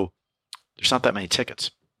 So there's not that many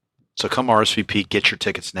tickets. So come RSVP, get your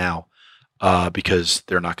tickets now because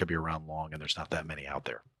they're not going to be around long and there's not that many out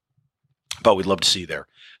there. But we'd love to see you there.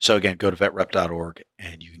 So again, go to vetrep.org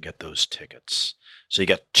and you can get those tickets. So you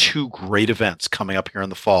got 2 great events coming up here in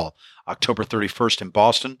the fall. October 31st in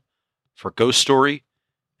Boston for Ghost Story,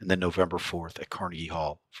 and then November 4th at Carnegie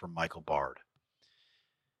Hall for Michael Bard.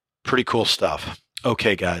 Pretty cool stuff.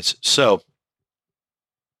 Okay, guys. So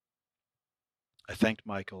I thanked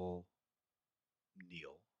Michael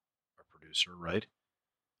Neal, our producer, right?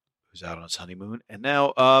 Who's out on his honeymoon. And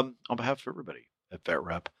now, on behalf of everybody at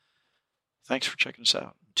VetRep, thanks for checking us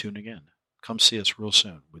out and tuning in. Come see us real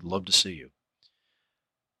soon. We'd love to see you.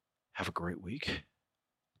 Have a great week,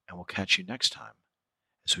 and we'll catch you next time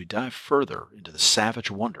as we dive further into the savage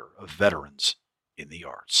wonder of veterans in the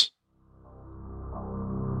arts.